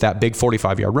do with that big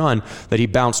 45-yard run that he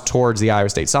bounced towards the Iowa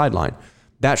State sideline.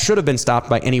 That should have been stopped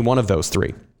by any one of those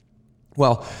three.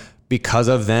 Well, because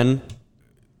of then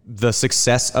the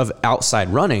success of outside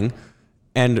running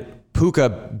and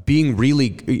Puka being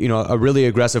really, a really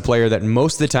aggressive player that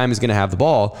most of the time is going to have the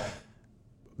ball,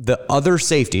 the other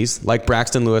safeties, like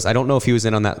Braxton Lewis, I don't know if he was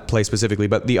in on that play specifically,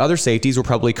 but the other safeties were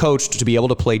probably coached to be able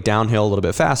to play downhill a little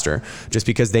bit faster just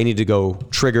because they need to go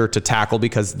trigger to tackle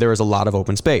because there is a lot of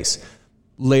open space.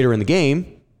 Later in the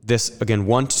game, this, again,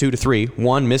 1 to 2 to 3,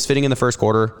 one misfitting in the first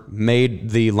quarter made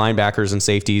the linebackers and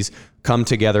safeties come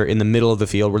together in the middle of the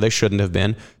field where they shouldn't have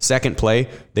been. Second play,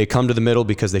 they come to the middle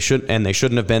because they shouldn't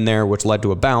have been there, which led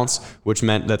to a bounce, which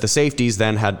meant that the safeties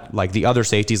then had, like the other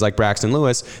safeties like Braxton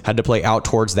Lewis, had to play out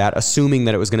towards that, assuming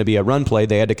that it was going to be a run play.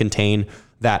 They had to contain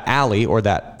that alley or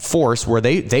that force where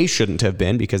they shouldn't have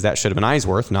been because that should have been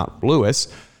Eisworth, not Lewis.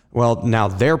 Well, now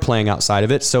they're playing outside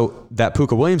of it. So that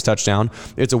Puka Williams touchdown,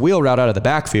 it's a wheel route out of the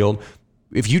backfield.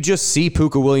 If you just see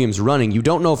Puka Williams running, you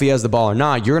don't know if he has the ball or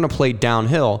not. You're going to play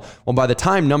downhill. Well, by the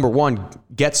time number one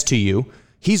gets to you,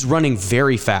 he's running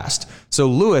very fast. So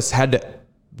Lewis had to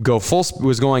go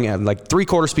was going at like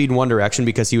 3/4 speed in one direction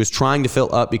because he was trying to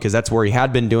fill up because that's where he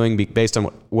had been doing based on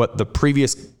what the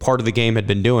previous part of the game had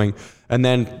been doing. And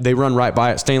then they run right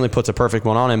by it. Stanley puts a perfect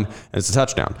one on him, and it's a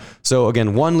touchdown. So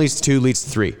again, 1 leads to 2, leads to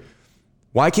 3.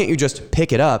 Why can't you just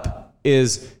pick it up?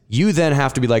 Is you then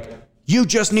have to be like, you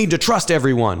just need to trust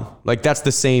everyone. Like that's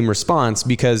the same response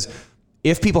because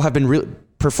if people have been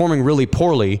performing really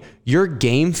poorly, your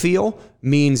game feel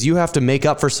means you have to make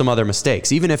up for some other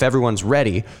mistakes, even if everyone's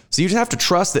ready. So you just have to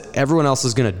trust that everyone else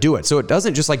is going to do it. So it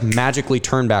doesn't just like magically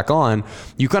turn back on.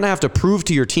 You kind of have to prove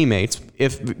to your teammates,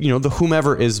 if the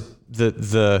whomever is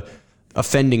the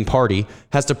offending party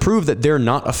has to prove that they're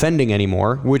not offending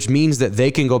anymore, which means that they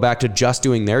can go back to just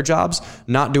doing their jobs,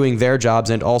 not doing their jobs,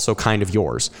 and also kind of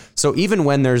yours. So even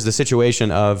when there's the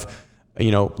situation of,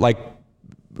 like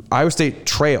Iowa State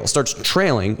starts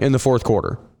trailing in the fourth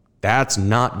quarter, that's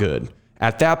not good.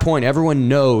 At that point, everyone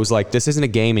knows like this isn't a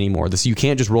game anymore. You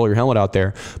can't just roll your helmet out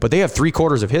there. But they have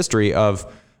 3/4 of history of,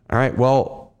 all right,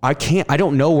 well, I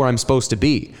don't know where I'm supposed to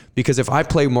be because if I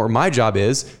play more, my job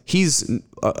is he's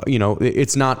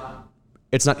not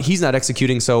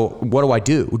executing. So what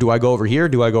do? Do I go over here?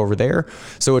 Do I go over there?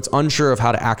 So it's unsure of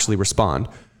how to actually respond.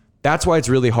 That's why it's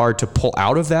really hard to pull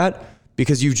out of that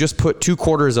because you've just put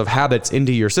 2/4 of habits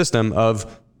into your system of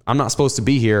I'm not supposed to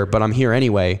be here, but I'm here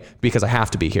anyway because I have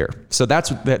to be here. So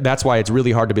that's why it's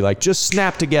really hard to be like, just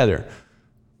snap together.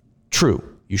 True.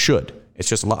 You should. It's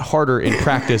just a lot harder in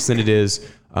practice than it is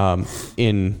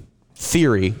in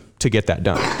theory to get that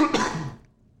done.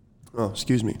 Oh,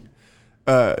 excuse me.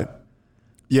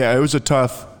 Yeah, it was a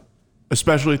tough,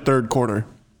 especially third quarter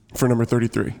for number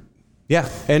 33. Yeah,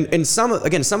 and some of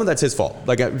that's his fault.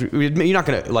 Like you're not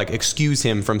going to like excuse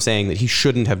him from saying that he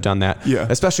shouldn't have done that. Yeah.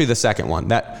 Especially the second one.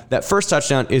 That first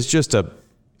touchdown is just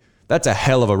that's a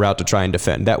hell of a route to try and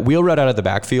defend. That wheel route out of the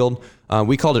backfield,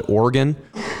 we called it Oregon,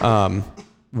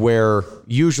 where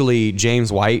usually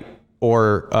James White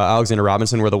or Alexander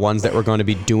Robinson were the ones that were going to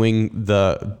be doing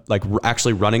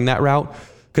actually running that route.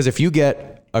 Because if you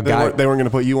get a guy, they weren't going to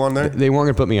put you on there. They weren't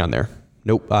going to put me on there.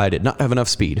 Nope, I did not have enough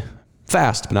speed.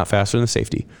 Fast, but not faster than the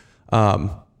safety.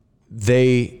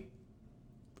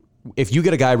 If you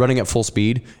get a guy running at full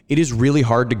speed, it is really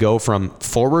hard to go from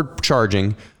forward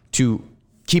charging to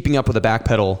keeping up with a back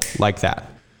pedal like that.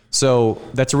 So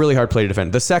that's a really hard play to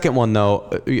defend. The second one, though,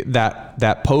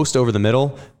 that post over the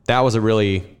middle, that was a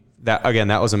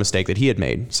mistake that he had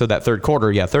made. So that third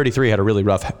quarter, 33 had a really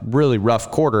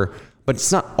rough quarter, but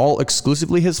it's not all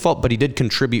exclusively his fault, but he did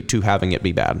contribute to having it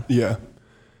be bad. Yeah.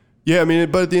 Yeah, I mean,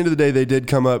 but at the end of the day, they did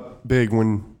come up big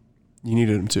when you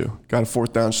needed them to. Got a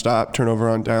 4th down stop, turnover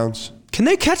on downs. Can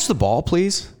they catch the ball,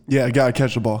 please? Yeah, got to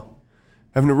catch the ball.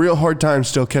 Having a real hard time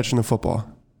still catching the football.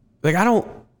 Like,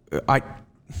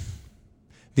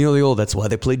 the old, that's why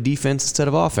they played defense instead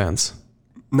of offense.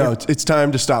 No, it's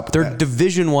time to stop. They're that.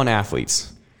 Division I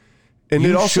athletes. And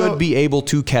You it also should be able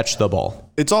to catch the ball.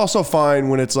 It's also fine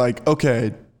when it's like,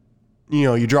 okay,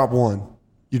 you drop 1,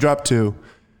 you drop 2.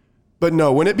 But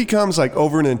no, when it becomes like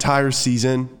over an entire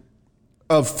season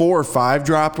of 4 or 5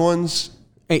 dropped ones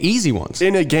Easy ones.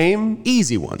 in a game,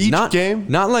 Easy ones. Each not, game?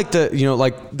 Not like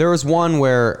like there was one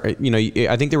where,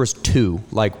 I think there was 2.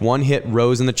 Like one hit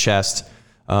Rose in the chest.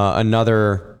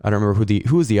 Another, I don't remember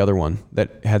who was the other one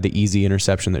that had the easy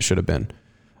interception that should have been.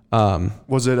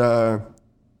 was it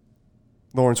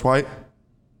Lawrence White?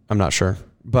 I'm not sure.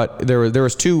 But there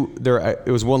was 2.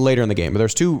 It was one later in the game. But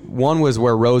there's 2. One was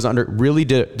where Rose really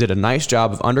did a nice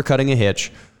job of undercutting a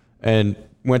hitch, and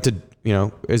went to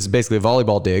it's basically a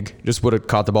volleyball dig. Just would have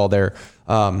caught the ball there.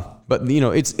 But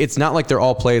it's not like they're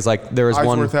all plays. Like there was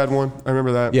one. Eisworth had one. I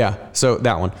remember that. Yeah, so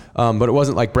that one. But it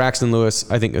wasn't like Braxton Lewis.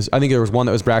 I think there was one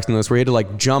that was Braxton Lewis where he had to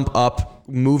like jump up,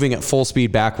 moving at full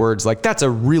speed backwards. Like that's a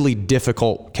really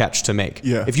difficult catch to make.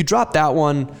 Yeah. If you drop that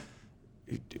one,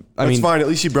 That's fine. At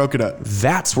least you broke it up.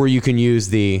 that's where you can use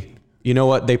they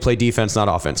play defense, not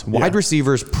offense. Wide Yeah.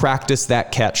 receivers practice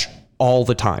that catch all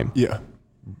the time. Yeah.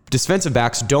 Defensive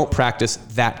backs don't practice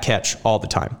that catch all the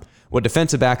time. What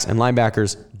defensive backs and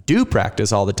linebackers do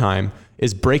practice all the time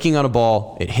is breaking on a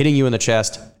ball, it hitting you in the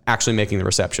chest, actually making the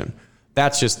reception.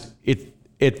 That's just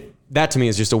that to me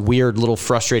is just a weird little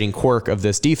frustrating quirk of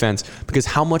this defense, because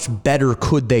how much better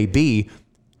could they be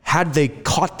had they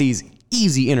caught these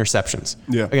easy interceptions?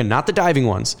 Yeah. Again, not the diving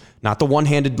ones, not the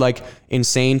one-handed like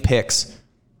insane picks,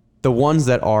 the ones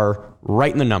that are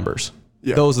right in the numbers.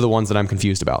 Yeah. Those are the ones that I'm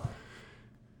confused about.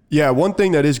 Yeah, one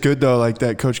thing that is good though, like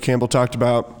that Coach Campbell talking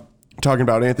about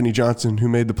Anthony Johnson, who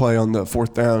made the play on the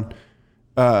 4th down.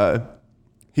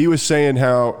 He was saying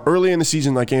how early in the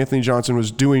season, like Anthony Johnson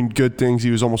was doing good things.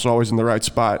 He was almost always in the right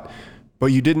spot, but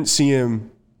you didn't see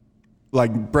him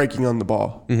like breaking on the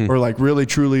ball or like really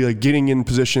truly like getting in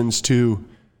positions to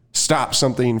stop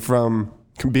something from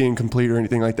being complete or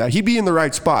anything like that. He'd be in the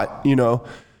right spot,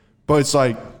 but it's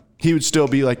like he would still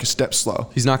be like a step slow.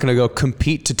 He's not going to go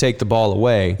compete to take the ball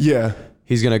away. Yeah.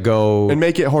 He's going to go And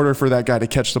make it harder for that guy to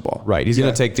catch the ball. right. He's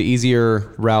going to take the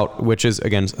easier route, which is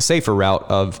again a safer route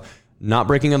of not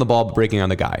breaking on the ball, but breaking on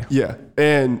the guy. Yeah.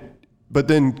 But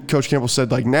then Coach Campbell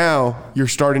said, like, now you're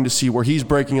starting to see where he's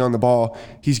breaking on the ball.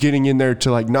 He's getting in there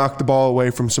to like knock the ball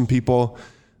away from some people,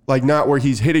 like not where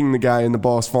he's hitting the guy and the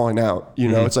ball's falling out.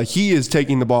 It's like he is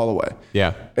taking the ball away.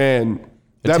 Yeah. And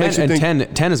that makes you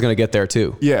think 10 is going to get there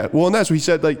too. Yeah. Well, and that's what he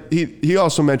said. Like he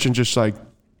also mentioned just like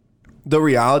the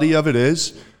reality of it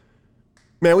is,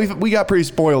 man, we got pretty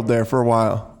spoiled there for a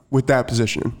while with that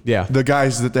position. Yeah. The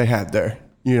guys that they had there,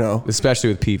 Especially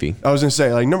with Peavy. I was going to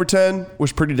say like number 10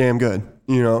 was pretty damn good,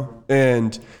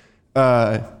 and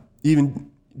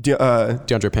even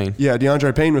DeAndre Payne. Yeah,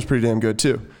 DeAndre Payne was pretty damn good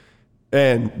too.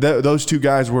 And those 2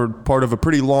 guys were part of a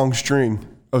pretty long string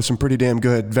of some pretty damn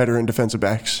good veteran defensive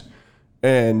backs.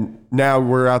 And now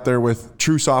we're out there with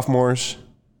true sophomores,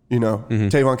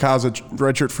 Tavon Kyle's a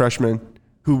redshirt freshman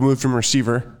who moved from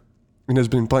receiver and has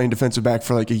been playing defensive back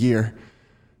for like a year.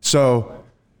 So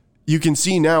you can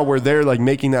see now where they're like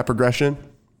making that progression.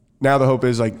 Now the hope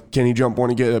is like, can he jump one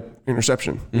and get an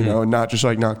interception, and not just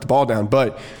like knock the ball down.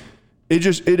 But it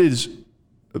is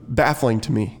baffling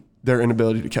to me, their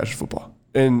inability to catch the football.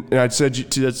 And I said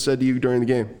to you during the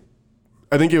game,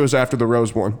 I think it was after the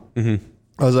Rose one.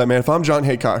 I was like, man, if I'm John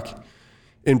Haycock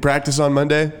in practice on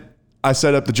Monday, I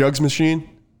set up the jugs machine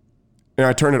and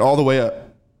I turn it all the way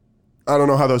up. I don't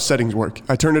know how those settings work.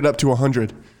 I turn it up to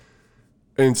 100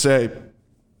 and say,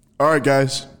 all right,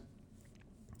 guys,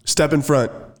 step in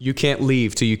front. You can't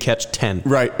leave till you catch 10.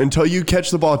 Right. Until you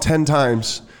catch the ball 10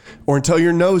 times or until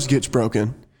your nose gets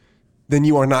broken, then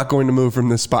you are not going to move from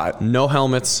this spot. No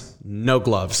helmets, no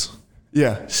gloves.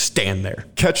 Yeah. Stand there.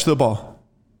 Catch the ball.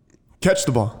 Catch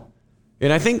the ball.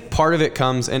 And I think part of it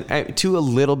comes, and to a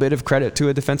little bit of credit to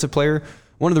a defensive player,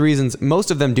 one of the reasons,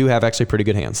 most of them do have actually pretty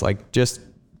good hands. Like just,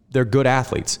 they're good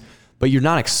athletes. But you're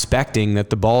not expecting that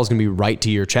the ball is going to be right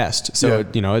to your chest. So,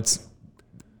 it's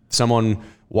someone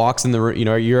walks in the,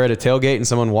 you're at a tailgate and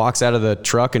someone walks out of the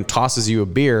truck and tosses you a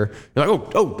beer. You're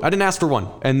like, oh, I didn't ask for one.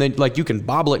 And then like you can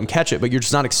bobble it and catch it, but you're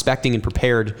just not expecting and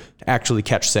prepared to actually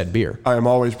catch said beer. I am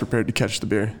always prepared to catch the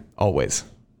beer. Always.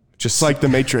 Just It's like the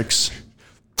Matrix.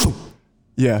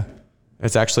 Yeah.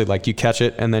 It's actually like you catch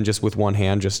it and then just with one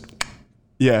hand, just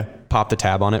Yeah. pop the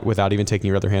tab on it without even taking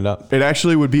your other hand up. It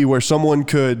actually would be where someone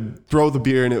could throw the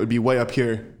beer and it would be way up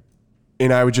here.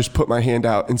 And I would just put my hand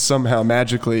out and somehow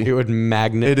magically It would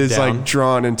magnet it is down. like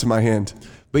drawn into my hand.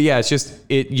 But yeah, it's just,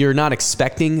 you're not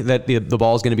expecting that the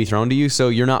ball is going to be thrown to you. So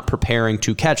you're not preparing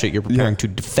to catch it. You're preparing to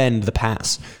defend the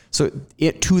pass. So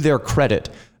to their credit,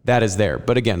 that is there.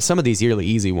 But again, some of these yearly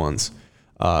easy ones,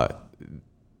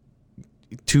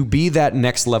 to be that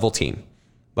next level team,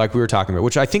 like we were talking about,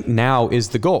 which I think now is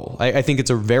the goal. I think it's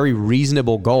a very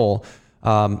reasonable goal.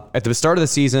 At the start of the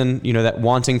season, that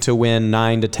wanting to win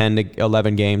 9 to 10 to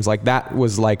 11 games, like that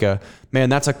was like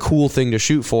that's a cool thing to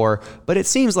shoot for. But it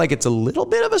seems like it's a little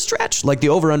bit of a stretch. Like the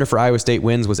over-under for Iowa State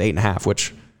wins was 8.5,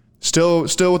 which still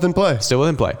within play.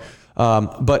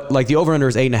 But like the over-under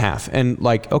is 8.5, and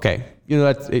like, okay,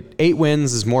 that's 8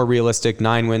 wins is more realistic.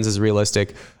 9 wins is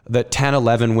realistic. The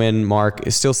 10-11 win mark,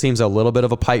 it still seems a little bit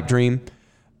of a pipe dream.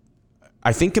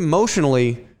 I think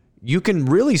emotionally, you can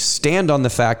really stand on the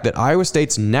fact that Iowa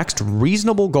State's next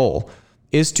reasonable goal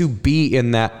is to be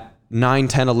in that 9,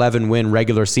 10, 11 win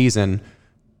regular season,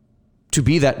 to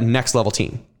be that next level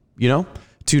team,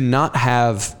 to not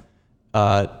have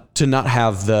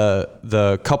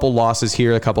the couple losses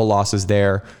here, a couple losses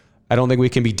there. I don't think we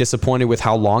can be disappointed with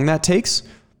how long that takes,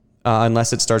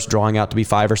 unless it starts drawing out to be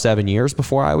 5 or 7 years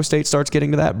before Iowa State starts getting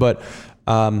to that. But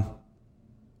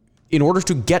in order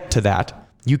to get to that,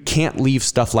 you can't leave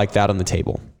stuff like that on the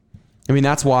table. I mean,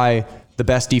 that's why the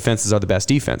best defenses are the best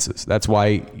defenses. That's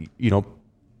why, you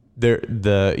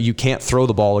can't throw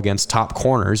the ball against top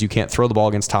corners. You can't throw the ball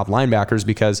against top linebackers,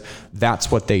 because that's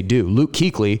what they do. Luke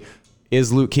Kuechly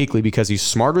is Luke Kuechly because he's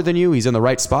smarter than you. He's in the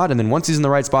right spot. And then once he's in the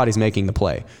right spot, he's making the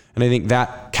play. And I think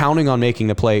that counting on making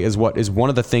the play is what is one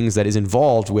of the things that is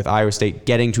involved with Iowa State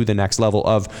getting to the next level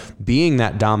of being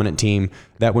that dominant team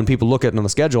that when people look at it on the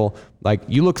schedule, like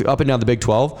you look up and down the Big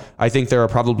 12, I think there are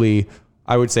probably,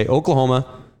 I would say Oklahoma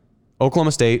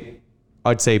State,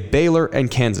 I'd say Baylor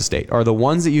and Kansas State are the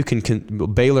ones that you can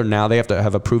Baylor now, they have to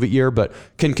have a prove it year, but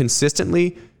can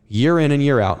consistently year in and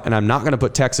year out, and I'm not going to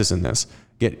put Texas in this,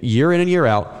 get year in and year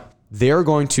out, they're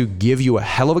going to give you a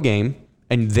hell of a game,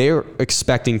 and they're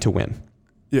expecting to win.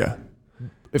 Yeah.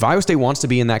 If Iowa State wants to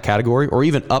be in that category, or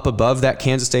even up above that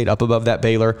Kansas State, up above that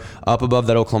Baylor, up above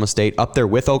that Oklahoma State, up there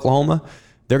with Oklahoma,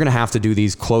 they're going to have to do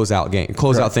these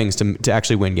closeout things to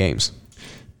actually win games.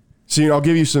 So, I'll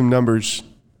give you some numbers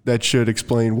that should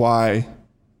explain why,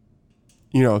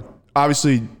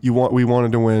 obviously we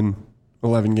wanted to win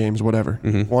 11 games, whatever.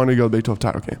 Mm-hmm. Wanted to go to the Big 12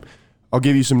 title game. I'll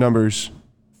give you some numbers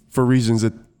for reasons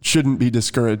that shouldn't be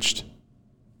discouraged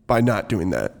by not doing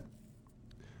that.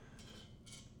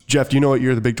 Jeff, do you know what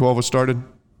year the Big 12 was started?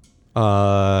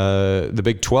 The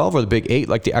Big 12 or the Big 8,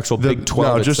 like the actual Big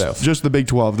 12 itself? Just the Big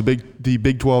 12, the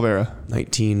Big 12 era.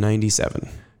 1997.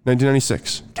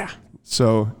 1996. Yeah.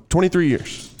 So 23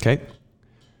 years. Okay.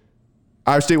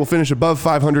 Iowa State will finish above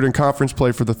 500 in conference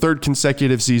play for the 3rd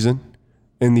consecutive season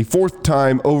and the 4th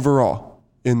time overall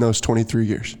in those 23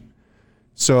 years.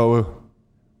 So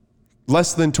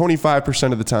less than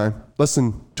 25% of the time, less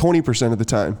than 20% of the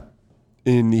time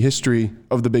in the history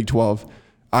of the Big 12,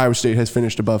 Iowa State has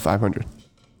finished above 500.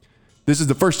 This is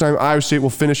the first time Iowa State will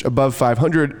finish above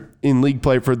 500 in league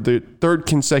play for the 3rd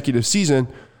consecutive season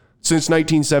since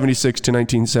 1976 to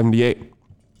 1978.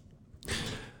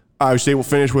 Iowa State will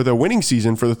finish with a winning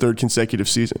season for the 3rd consecutive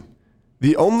season.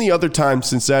 The only other time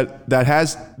since that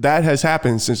has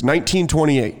happened since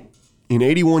 1928, in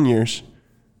 81 years,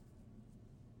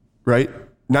 right?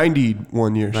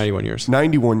 91 years.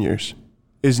 91 years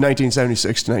is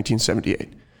 1976 to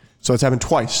 1978. So it's happened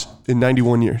twice in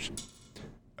 91 years.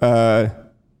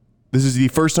 This is the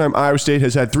first time Iowa State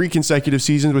has had 3 consecutive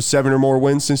seasons with 7 or more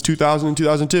wins since 2000 and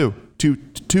 2002.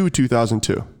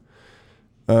 2002.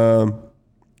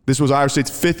 This was Iowa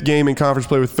State's 5th game in conference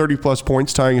play with 30-plus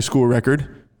points, tying a school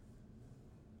record.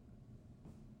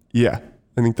 Yeah,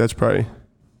 I think that's probably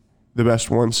the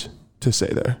best ones to say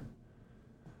there.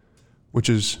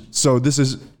 So this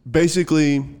is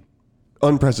basically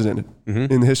unprecedented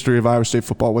in the history of Iowa State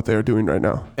football, what they are doing right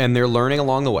now. And they're learning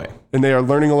along the way. And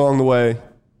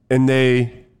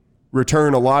they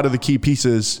return a lot of the key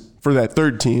pieces for that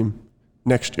 3rd team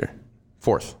next year.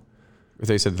 4th.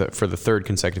 They said that for the 3rd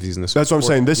consecutive season. That's what I'm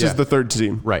saying. This is the 3rd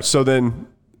team. Right. So then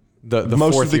the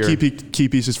most of the key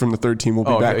pieces from the 3rd team will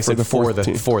be back for the 4th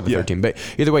team. For the 3rd team. But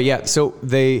either way, yeah. So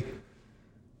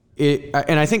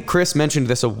and I think Chris mentioned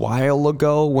this a while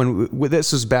ago when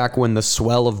this was back when the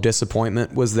swell of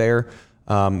disappointment was there,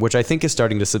 which I think is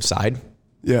starting to subside.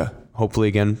 Yeah. Hopefully,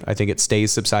 again, I think it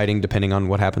stays subsiding depending on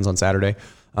what happens on Saturday.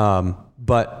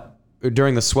 But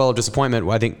during the swell of disappointment,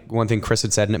 I think one thing Chris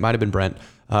had said, and it might have been Brent,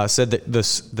 said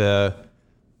that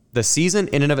the season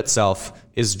in and of itself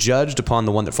is judged upon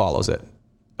the one that follows it.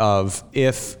 Of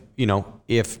if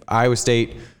Iowa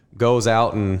State goes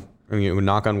out and,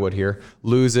 knock on wood here,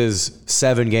 loses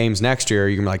 7 games next year,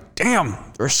 you're going to be like, damn,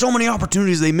 there are so many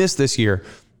opportunities they missed this year.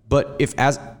 But if,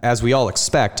 as we all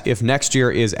expect, if next year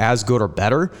is as good or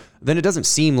better, then it doesn't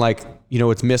seem like,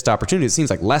 it's missed opportunity. It seems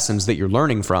like lessons that you're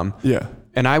learning from. Yeah.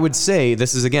 And I would say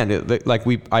this is, again, like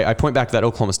I point back to that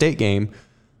Oklahoma State game.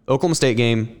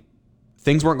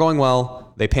 Things weren't going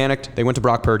well. They panicked. They went to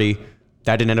Brock Purdy.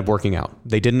 That didn't end up working out.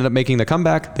 They didn't end up making the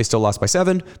comeback. They still lost by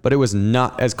 7, but it was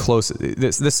not as close.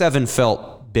 The 7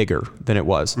 felt bigger than it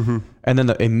was. Mm-hmm. And then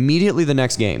immediately the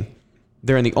next game,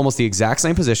 they're in almost the exact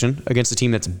same position against a team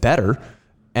that's better,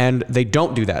 and they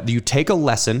don't do that. You take a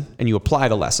lesson and you apply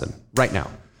the lesson right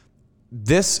now.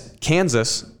 This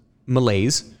Kansas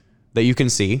malaise that you can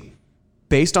see,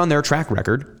 based on their track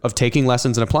record of taking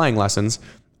lessons and applying lessons,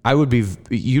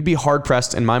 you'd be hard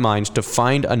pressed in my mind to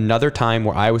find another time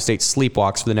where Iowa State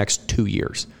sleepwalks for the next 2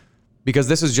 years, because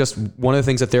this is just one of the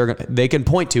things that they can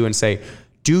point to and say,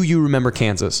 do you remember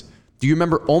Kansas? Do you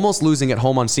remember almost losing at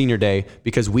home on senior day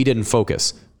because we didn't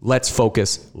focus? Let's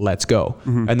focus. Let's go.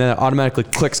 Mm-hmm. And then it automatically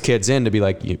clicks kids in to be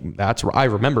like, that's where I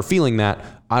remember feeling that.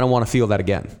 I don't want to feel that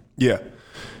again. Yeah.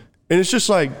 And it's just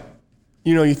like,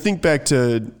 you think back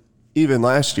to even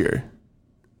last year,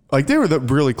 like they were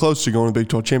really close to going to the Big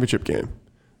 12 championship game.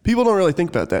 People don't really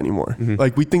think about that anymore. Mm-hmm.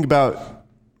 Like we think about,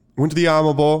 went to the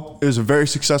Alamo Bowl. It was a very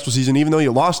successful season, even though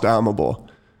you lost the Alamo Bowl.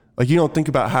 Like you don't think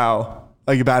about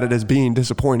about it as being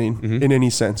disappointing in any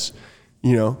sense,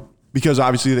 because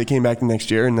obviously they came back the next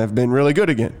year and have been really good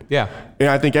again. Yeah. And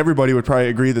I think everybody would probably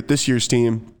agree that this year's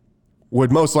team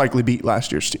would most likely beat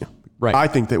last year's team. Right. I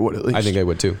think they would, at least. I think they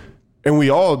would too. And we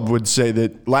all would say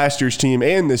that last year's team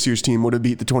and this year's team would have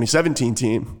beat the 2017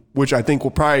 team, which I think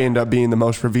will probably end up being the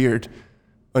most revered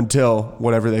until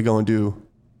whatever they go and do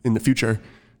in the future,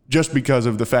 just because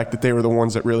of the fact that they were the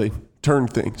ones that really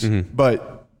turned things. Mm-hmm.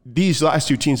 But these last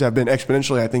 2 teams have been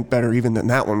exponentially, I think, better even than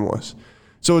that one was.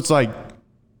 So it's like,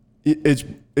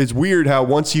 it's weird how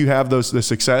once you have the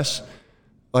success,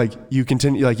 like you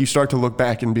continue, like you start to look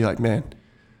back and be like, man,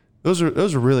 those are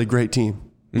a really great team.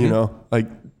 Mm-hmm. Like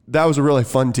that was a really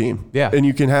fun team. Yeah. And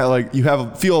you can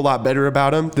feel a lot better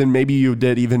about them than maybe you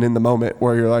did even in the moment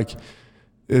where you're like,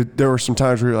 there were some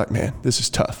times where you're like, man, this is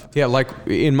tough. Yeah. Like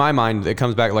in my mind, it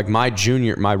comes back like my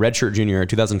redshirt junior year,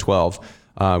 2012.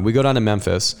 We go down to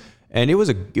Memphis, and it was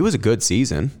a good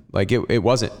season. Like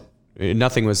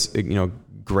nothing was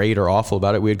great or awful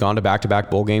about it. We had gone to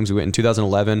back-to-back bowl games. We went in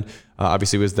 2011.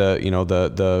 Obviously, it was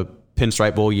the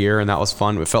Pinstripe Bowl year, and that was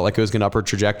fun. It felt like it was an upward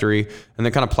trajectory, and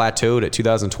then kind of plateaued at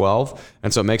 2012.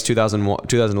 And so it makes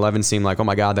 2011 seem like, oh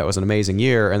my God, that was an amazing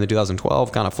year. And then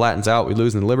 2012 kind of flattens out. We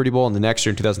lose in the Liberty Bowl, and the next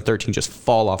year in 2013 just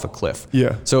fall off a cliff.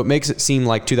 Yeah. So it makes it seem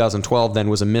like 2012 then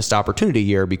was a missed opportunity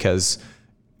year because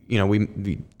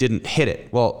we didn't hit it.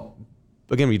 Well,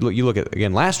 again, you look at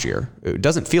again last year, it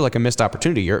doesn't feel like a missed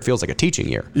opportunity year. It feels like a teaching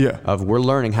year. Yeah. Of we're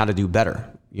learning how to do better.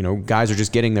 Guys are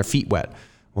just getting their feet wet.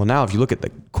 Well, now if you look at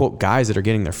the quote guys that are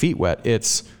getting their feet wet,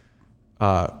 it's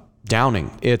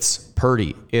Downing, it's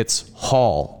Purdy, it's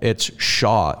Hall, it's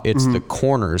Shaw, it's the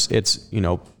corners, it's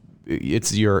it's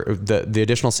the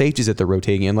additional safeties that they're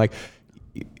rotating in. Like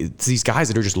it's these guys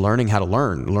that are just learning how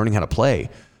to play.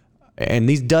 And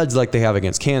these duds like they have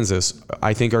against Kansas,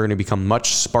 I think are going to become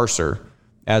much sparser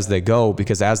as they go,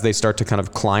 because as they start to kind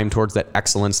of climb towards that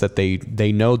excellence that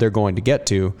they know they're going to get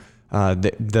to,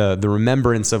 the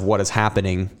remembrance of what is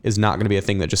happening is not going to be a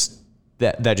thing that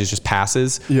just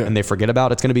passes and they forget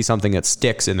about. It's going to be something that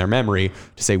sticks in their memory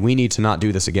to say, we need to not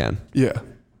do this again. Yeah.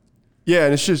 Yeah.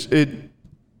 And it's just,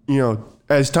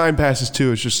 as time passes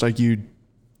too, it's just like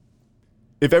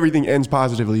if everything ends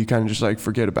positively, you kind of just like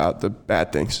forget about the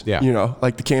bad things. Yeah.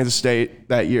 Like the Kansas State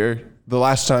that year, the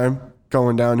last time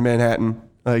going down to Manhattan,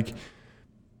 like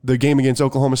the game against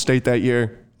Oklahoma State that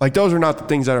year, like those are not the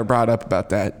things that are brought up about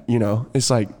that.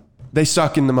 It's like they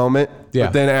suck in the moment,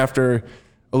 but then after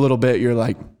a little bit, you're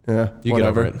like, you whatever. Get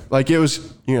over it. Like it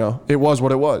was, it was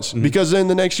what it was. Mm-hmm. Because then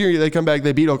the next year they come back,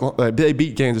 they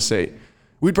beat Kansas State.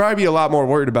 We'd probably be a lot more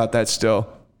worried about that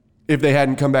still if they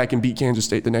hadn't come back and beat Kansas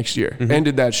State the next year,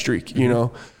 ended that streak,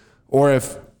 or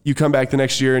if you come back the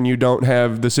next year and you don't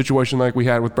have the situation like we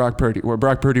had with Brock Purdy, where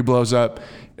Brock Purdy blows up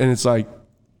and it's like,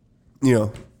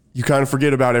 you kind of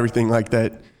forget about everything like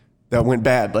that went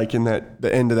bad, like in the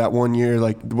end of that one year,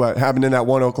 like what happened in that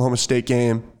one Oklahoma State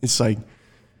game. It's like,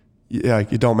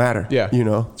 it don't matter. Yeah.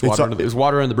 It's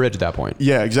water under the bridge at that point.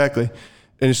 Yeah, exactly.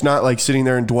 And it's not like sitting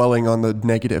there and dwelling on the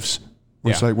negatives.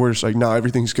 We're just like, no,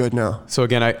 everything's good now. So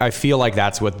again, I feel like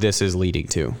that's what this is leading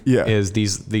to. Yeah. Is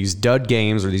these dud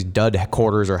games or these dud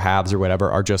quarters or halves or whatever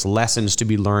are just lessons to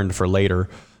be learned for later.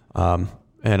 Even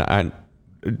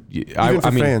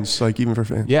for fans.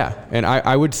 Yeah. And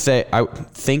I would say, I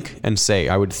would say.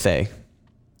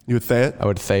 You would say it? I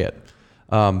would say it.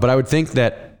 But I would think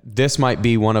that this might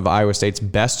be one of Iowa State's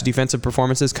best defensive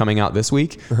performances coming out this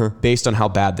week based on how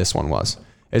bad this one was.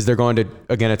 As they're going to,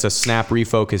 again, it's a snap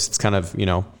refocus. It's kind of,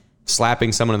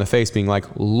 slapping someone in the face, being like,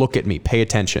 look at me, pay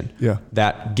attention. Yeah.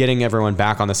 That getting everyone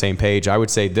back on the same page. I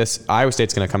would say this Iowa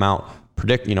State's going to come out,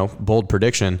 bold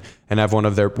prediction, and have one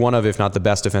of, if not the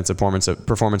best defensive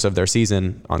performance of their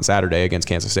season on Saturday against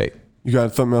Kansas State. You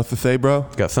got something else to say, bro?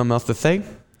 Got something else to say?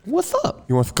 What's up?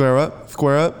 You want to square up?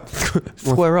 Square up?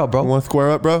 Square up, bro. You want to square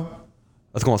up, bro?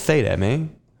 I was going to say that,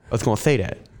 man. I was going to say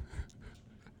that.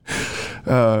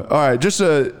 All right, just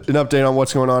an update on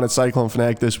what's going on at Cyclone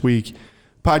Fanatic this week.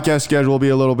 Podcast schedule will be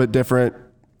a little bit different.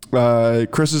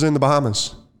 Chris is in the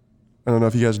Bahamas. I don't know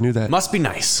if you guys knew that. Must be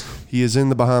nice. He is in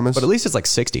the Bahamas. But at least it's like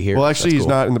 60 here. Well, actually, That's he's cool.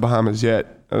 not in the Bahamas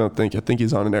yet. I don't think. I think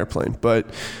he's on an airplane. But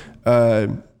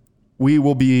we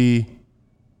will be,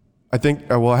 I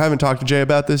haven't talked to Jay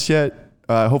about this yet.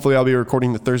 Hopefully, I'll be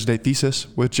recording the Thursday thesis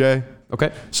with Jay.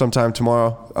 Okay. Sometime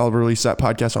tomorrow. I'll release that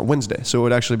podcast on Wednesday. So it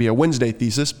would actually be a Wednesday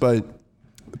thesis, but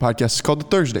the podcast is called the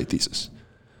Thursday thesis.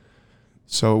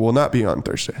 So it will not be on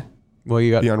Thursday. Well,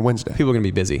 you got be on Wednesday. People are going to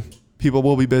be busy. People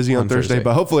will be busy on Thursday, Thursday.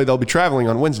 but hopefully they'll be traveling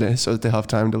on Wednesday so that they'll have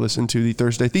time to listen to the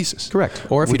Thursday thesis. Correct.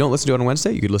 Or if you don't listen to it on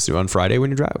Wednesday, you could listen to it on Friday when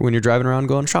you're driving around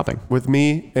going shopping. With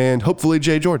me and hopefully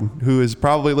Jay Jordan, who is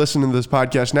probably listening to this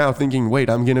podcast now thinking, wait,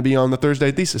 I'm going to be on the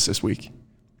Thursday thesis this week.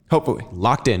 Hopefully.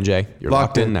 Locked in, Jay. You're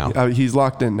locked in now. He's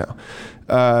locked in now.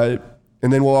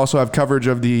 And then we'll also have coverage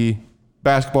of the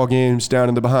basketball games down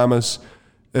in the Bahamas,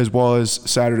 as well as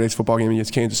Saturday's football game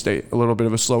against Kansas State. A little bit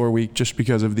of a slower week just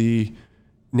because of the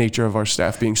nature of our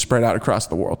staff being spread out across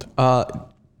the world.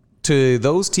 To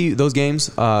those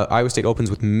games, Iowa State opens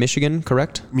with Michigan,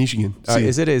 correct? Michigan.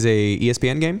 Is it as a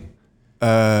ESPN game?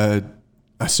 I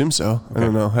assume so. Okay. I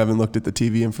don't know. I haven't looked at the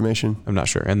TV information. I'm not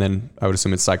sure. And then I would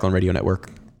assume it's Cyclone Radio Network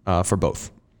for both.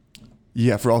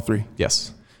 Yeah, for all three.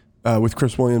 Yes. With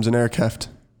Chris Williams and Eric Heft.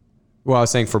 Well, I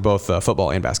was saying for both football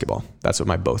and basketball. That's what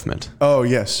my both meant. Oh,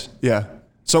 yes. Yeah.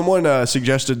 Someone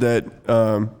suggested that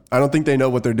I don't think they know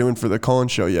what they're doing for the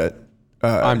Collins show yet.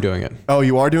 I'm doing it. Oh,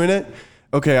 you are doing it?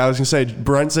 Okay, I was going to say,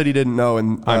 Brent said he didn't know,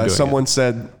 and someone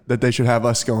said that they should have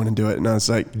us going and do it. And I was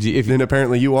like, then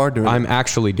apparently you are doing it. I'm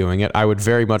actually doing it. I would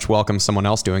very much welcome someone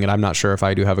else doing it. I'm not sure if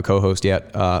I do have a co-host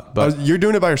yet. But you're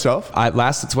doing it by yourself?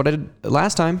 It's what I did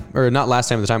last time, or not last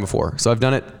time, the time before. So I've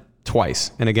done it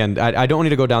twice. And again, I don't need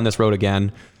to go down this road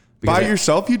again. By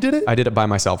yourself you did it? I did it by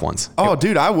myself once. Oh,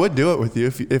 dude, I would do it with you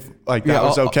if that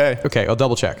was okay. Okay, I'll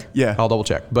double check. Yeah. I'll double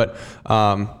check. But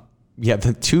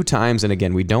the 2 times, and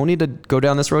again, we don't need to go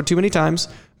down this road too many times,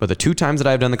 but the 2 times that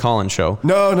I've done the Collins show.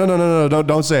 No,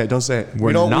 don't say it. Don't say it.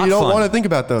 We don't want to think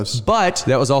about those. But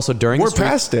that was also during the streak. We're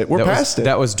past it. We're past it.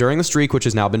 That was during the streak, which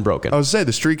has now been broken. I was saying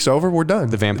the streak's over. We're done.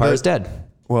 The vampire is dead.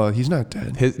 Well, he's not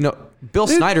dead. Bill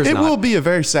Snyder's not. It will be a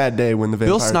very sad day when the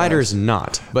vampire Bill Snyder's dies.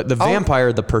 not. But the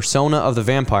vampire, the persona of the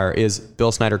vampire is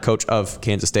Bill Snyder, coach of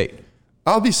Kansas State.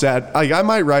 I'll be sad. I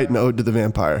might write an ode to the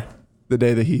vampire the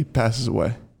day that he passes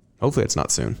away. Hopefully it's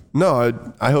not soon.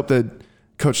 No, I hope that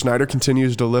Coach Snyder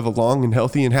continues to live a long and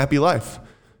healthy and happy life.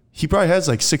 He probably has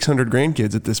like 600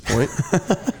 grandkids at this point.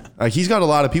 He's got a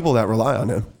lot of people that rely on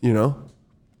him,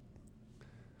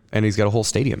 And he's got a whole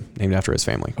stadium named after his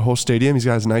family. A whole stadium. He's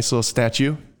got his nice little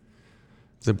statue.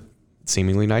 He's a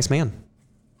seemingly nice man.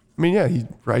 I mean, yeah, he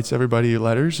writes everybody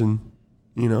letters and,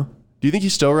 Do you think he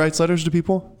still writes letters to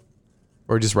people?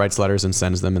 Or just writes letters and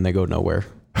sends them and they go nowhere.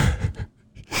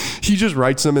 He just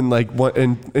writes them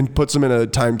and puts them in a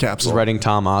time capsule. He's writing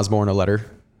Tom Osborne a letter.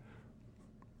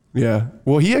 Yeah.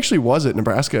 Well, he actually was at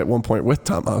Nebraska at one point with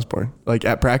Tom Osborne, like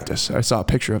at practice. I saw a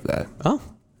picture of that. Oh.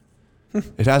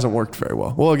 It hasn't worked very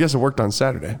well. Well, I guess it worked on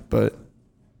Saturday, but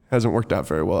hasn't worked out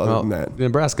very well other than that.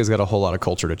 Nebraska's got a whole lot of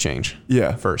culture to change.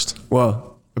 Yeah. First.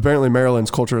 Well, apparently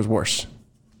Maryland's culture is worse.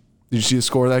 Did you see the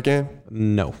score of that game?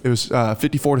 No. It was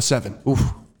 54-7. Oof.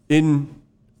 In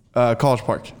College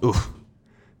Park. Oof.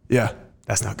 Yeah.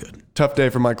 That's not good. Tough day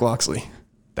for Mike Loxley.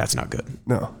 That's not good.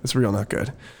 No, it's real not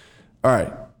good. All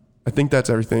right. I think that's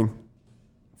everything.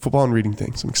 Football and reading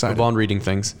things. I'm excited. Football and reading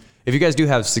things. If you guys do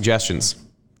have suggestions,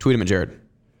 tweet them at Jared.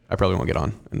 I probably won't get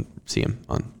on and see him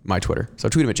on my Twitter. So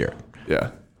tweet him at Jared.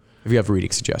 Yeah. If you have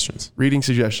reading suggestions. Reading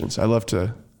suggestions. I love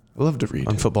to read.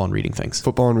 On football and reading things.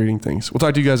 Football and reading things. We'll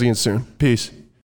talk to you guys again soon. Peace.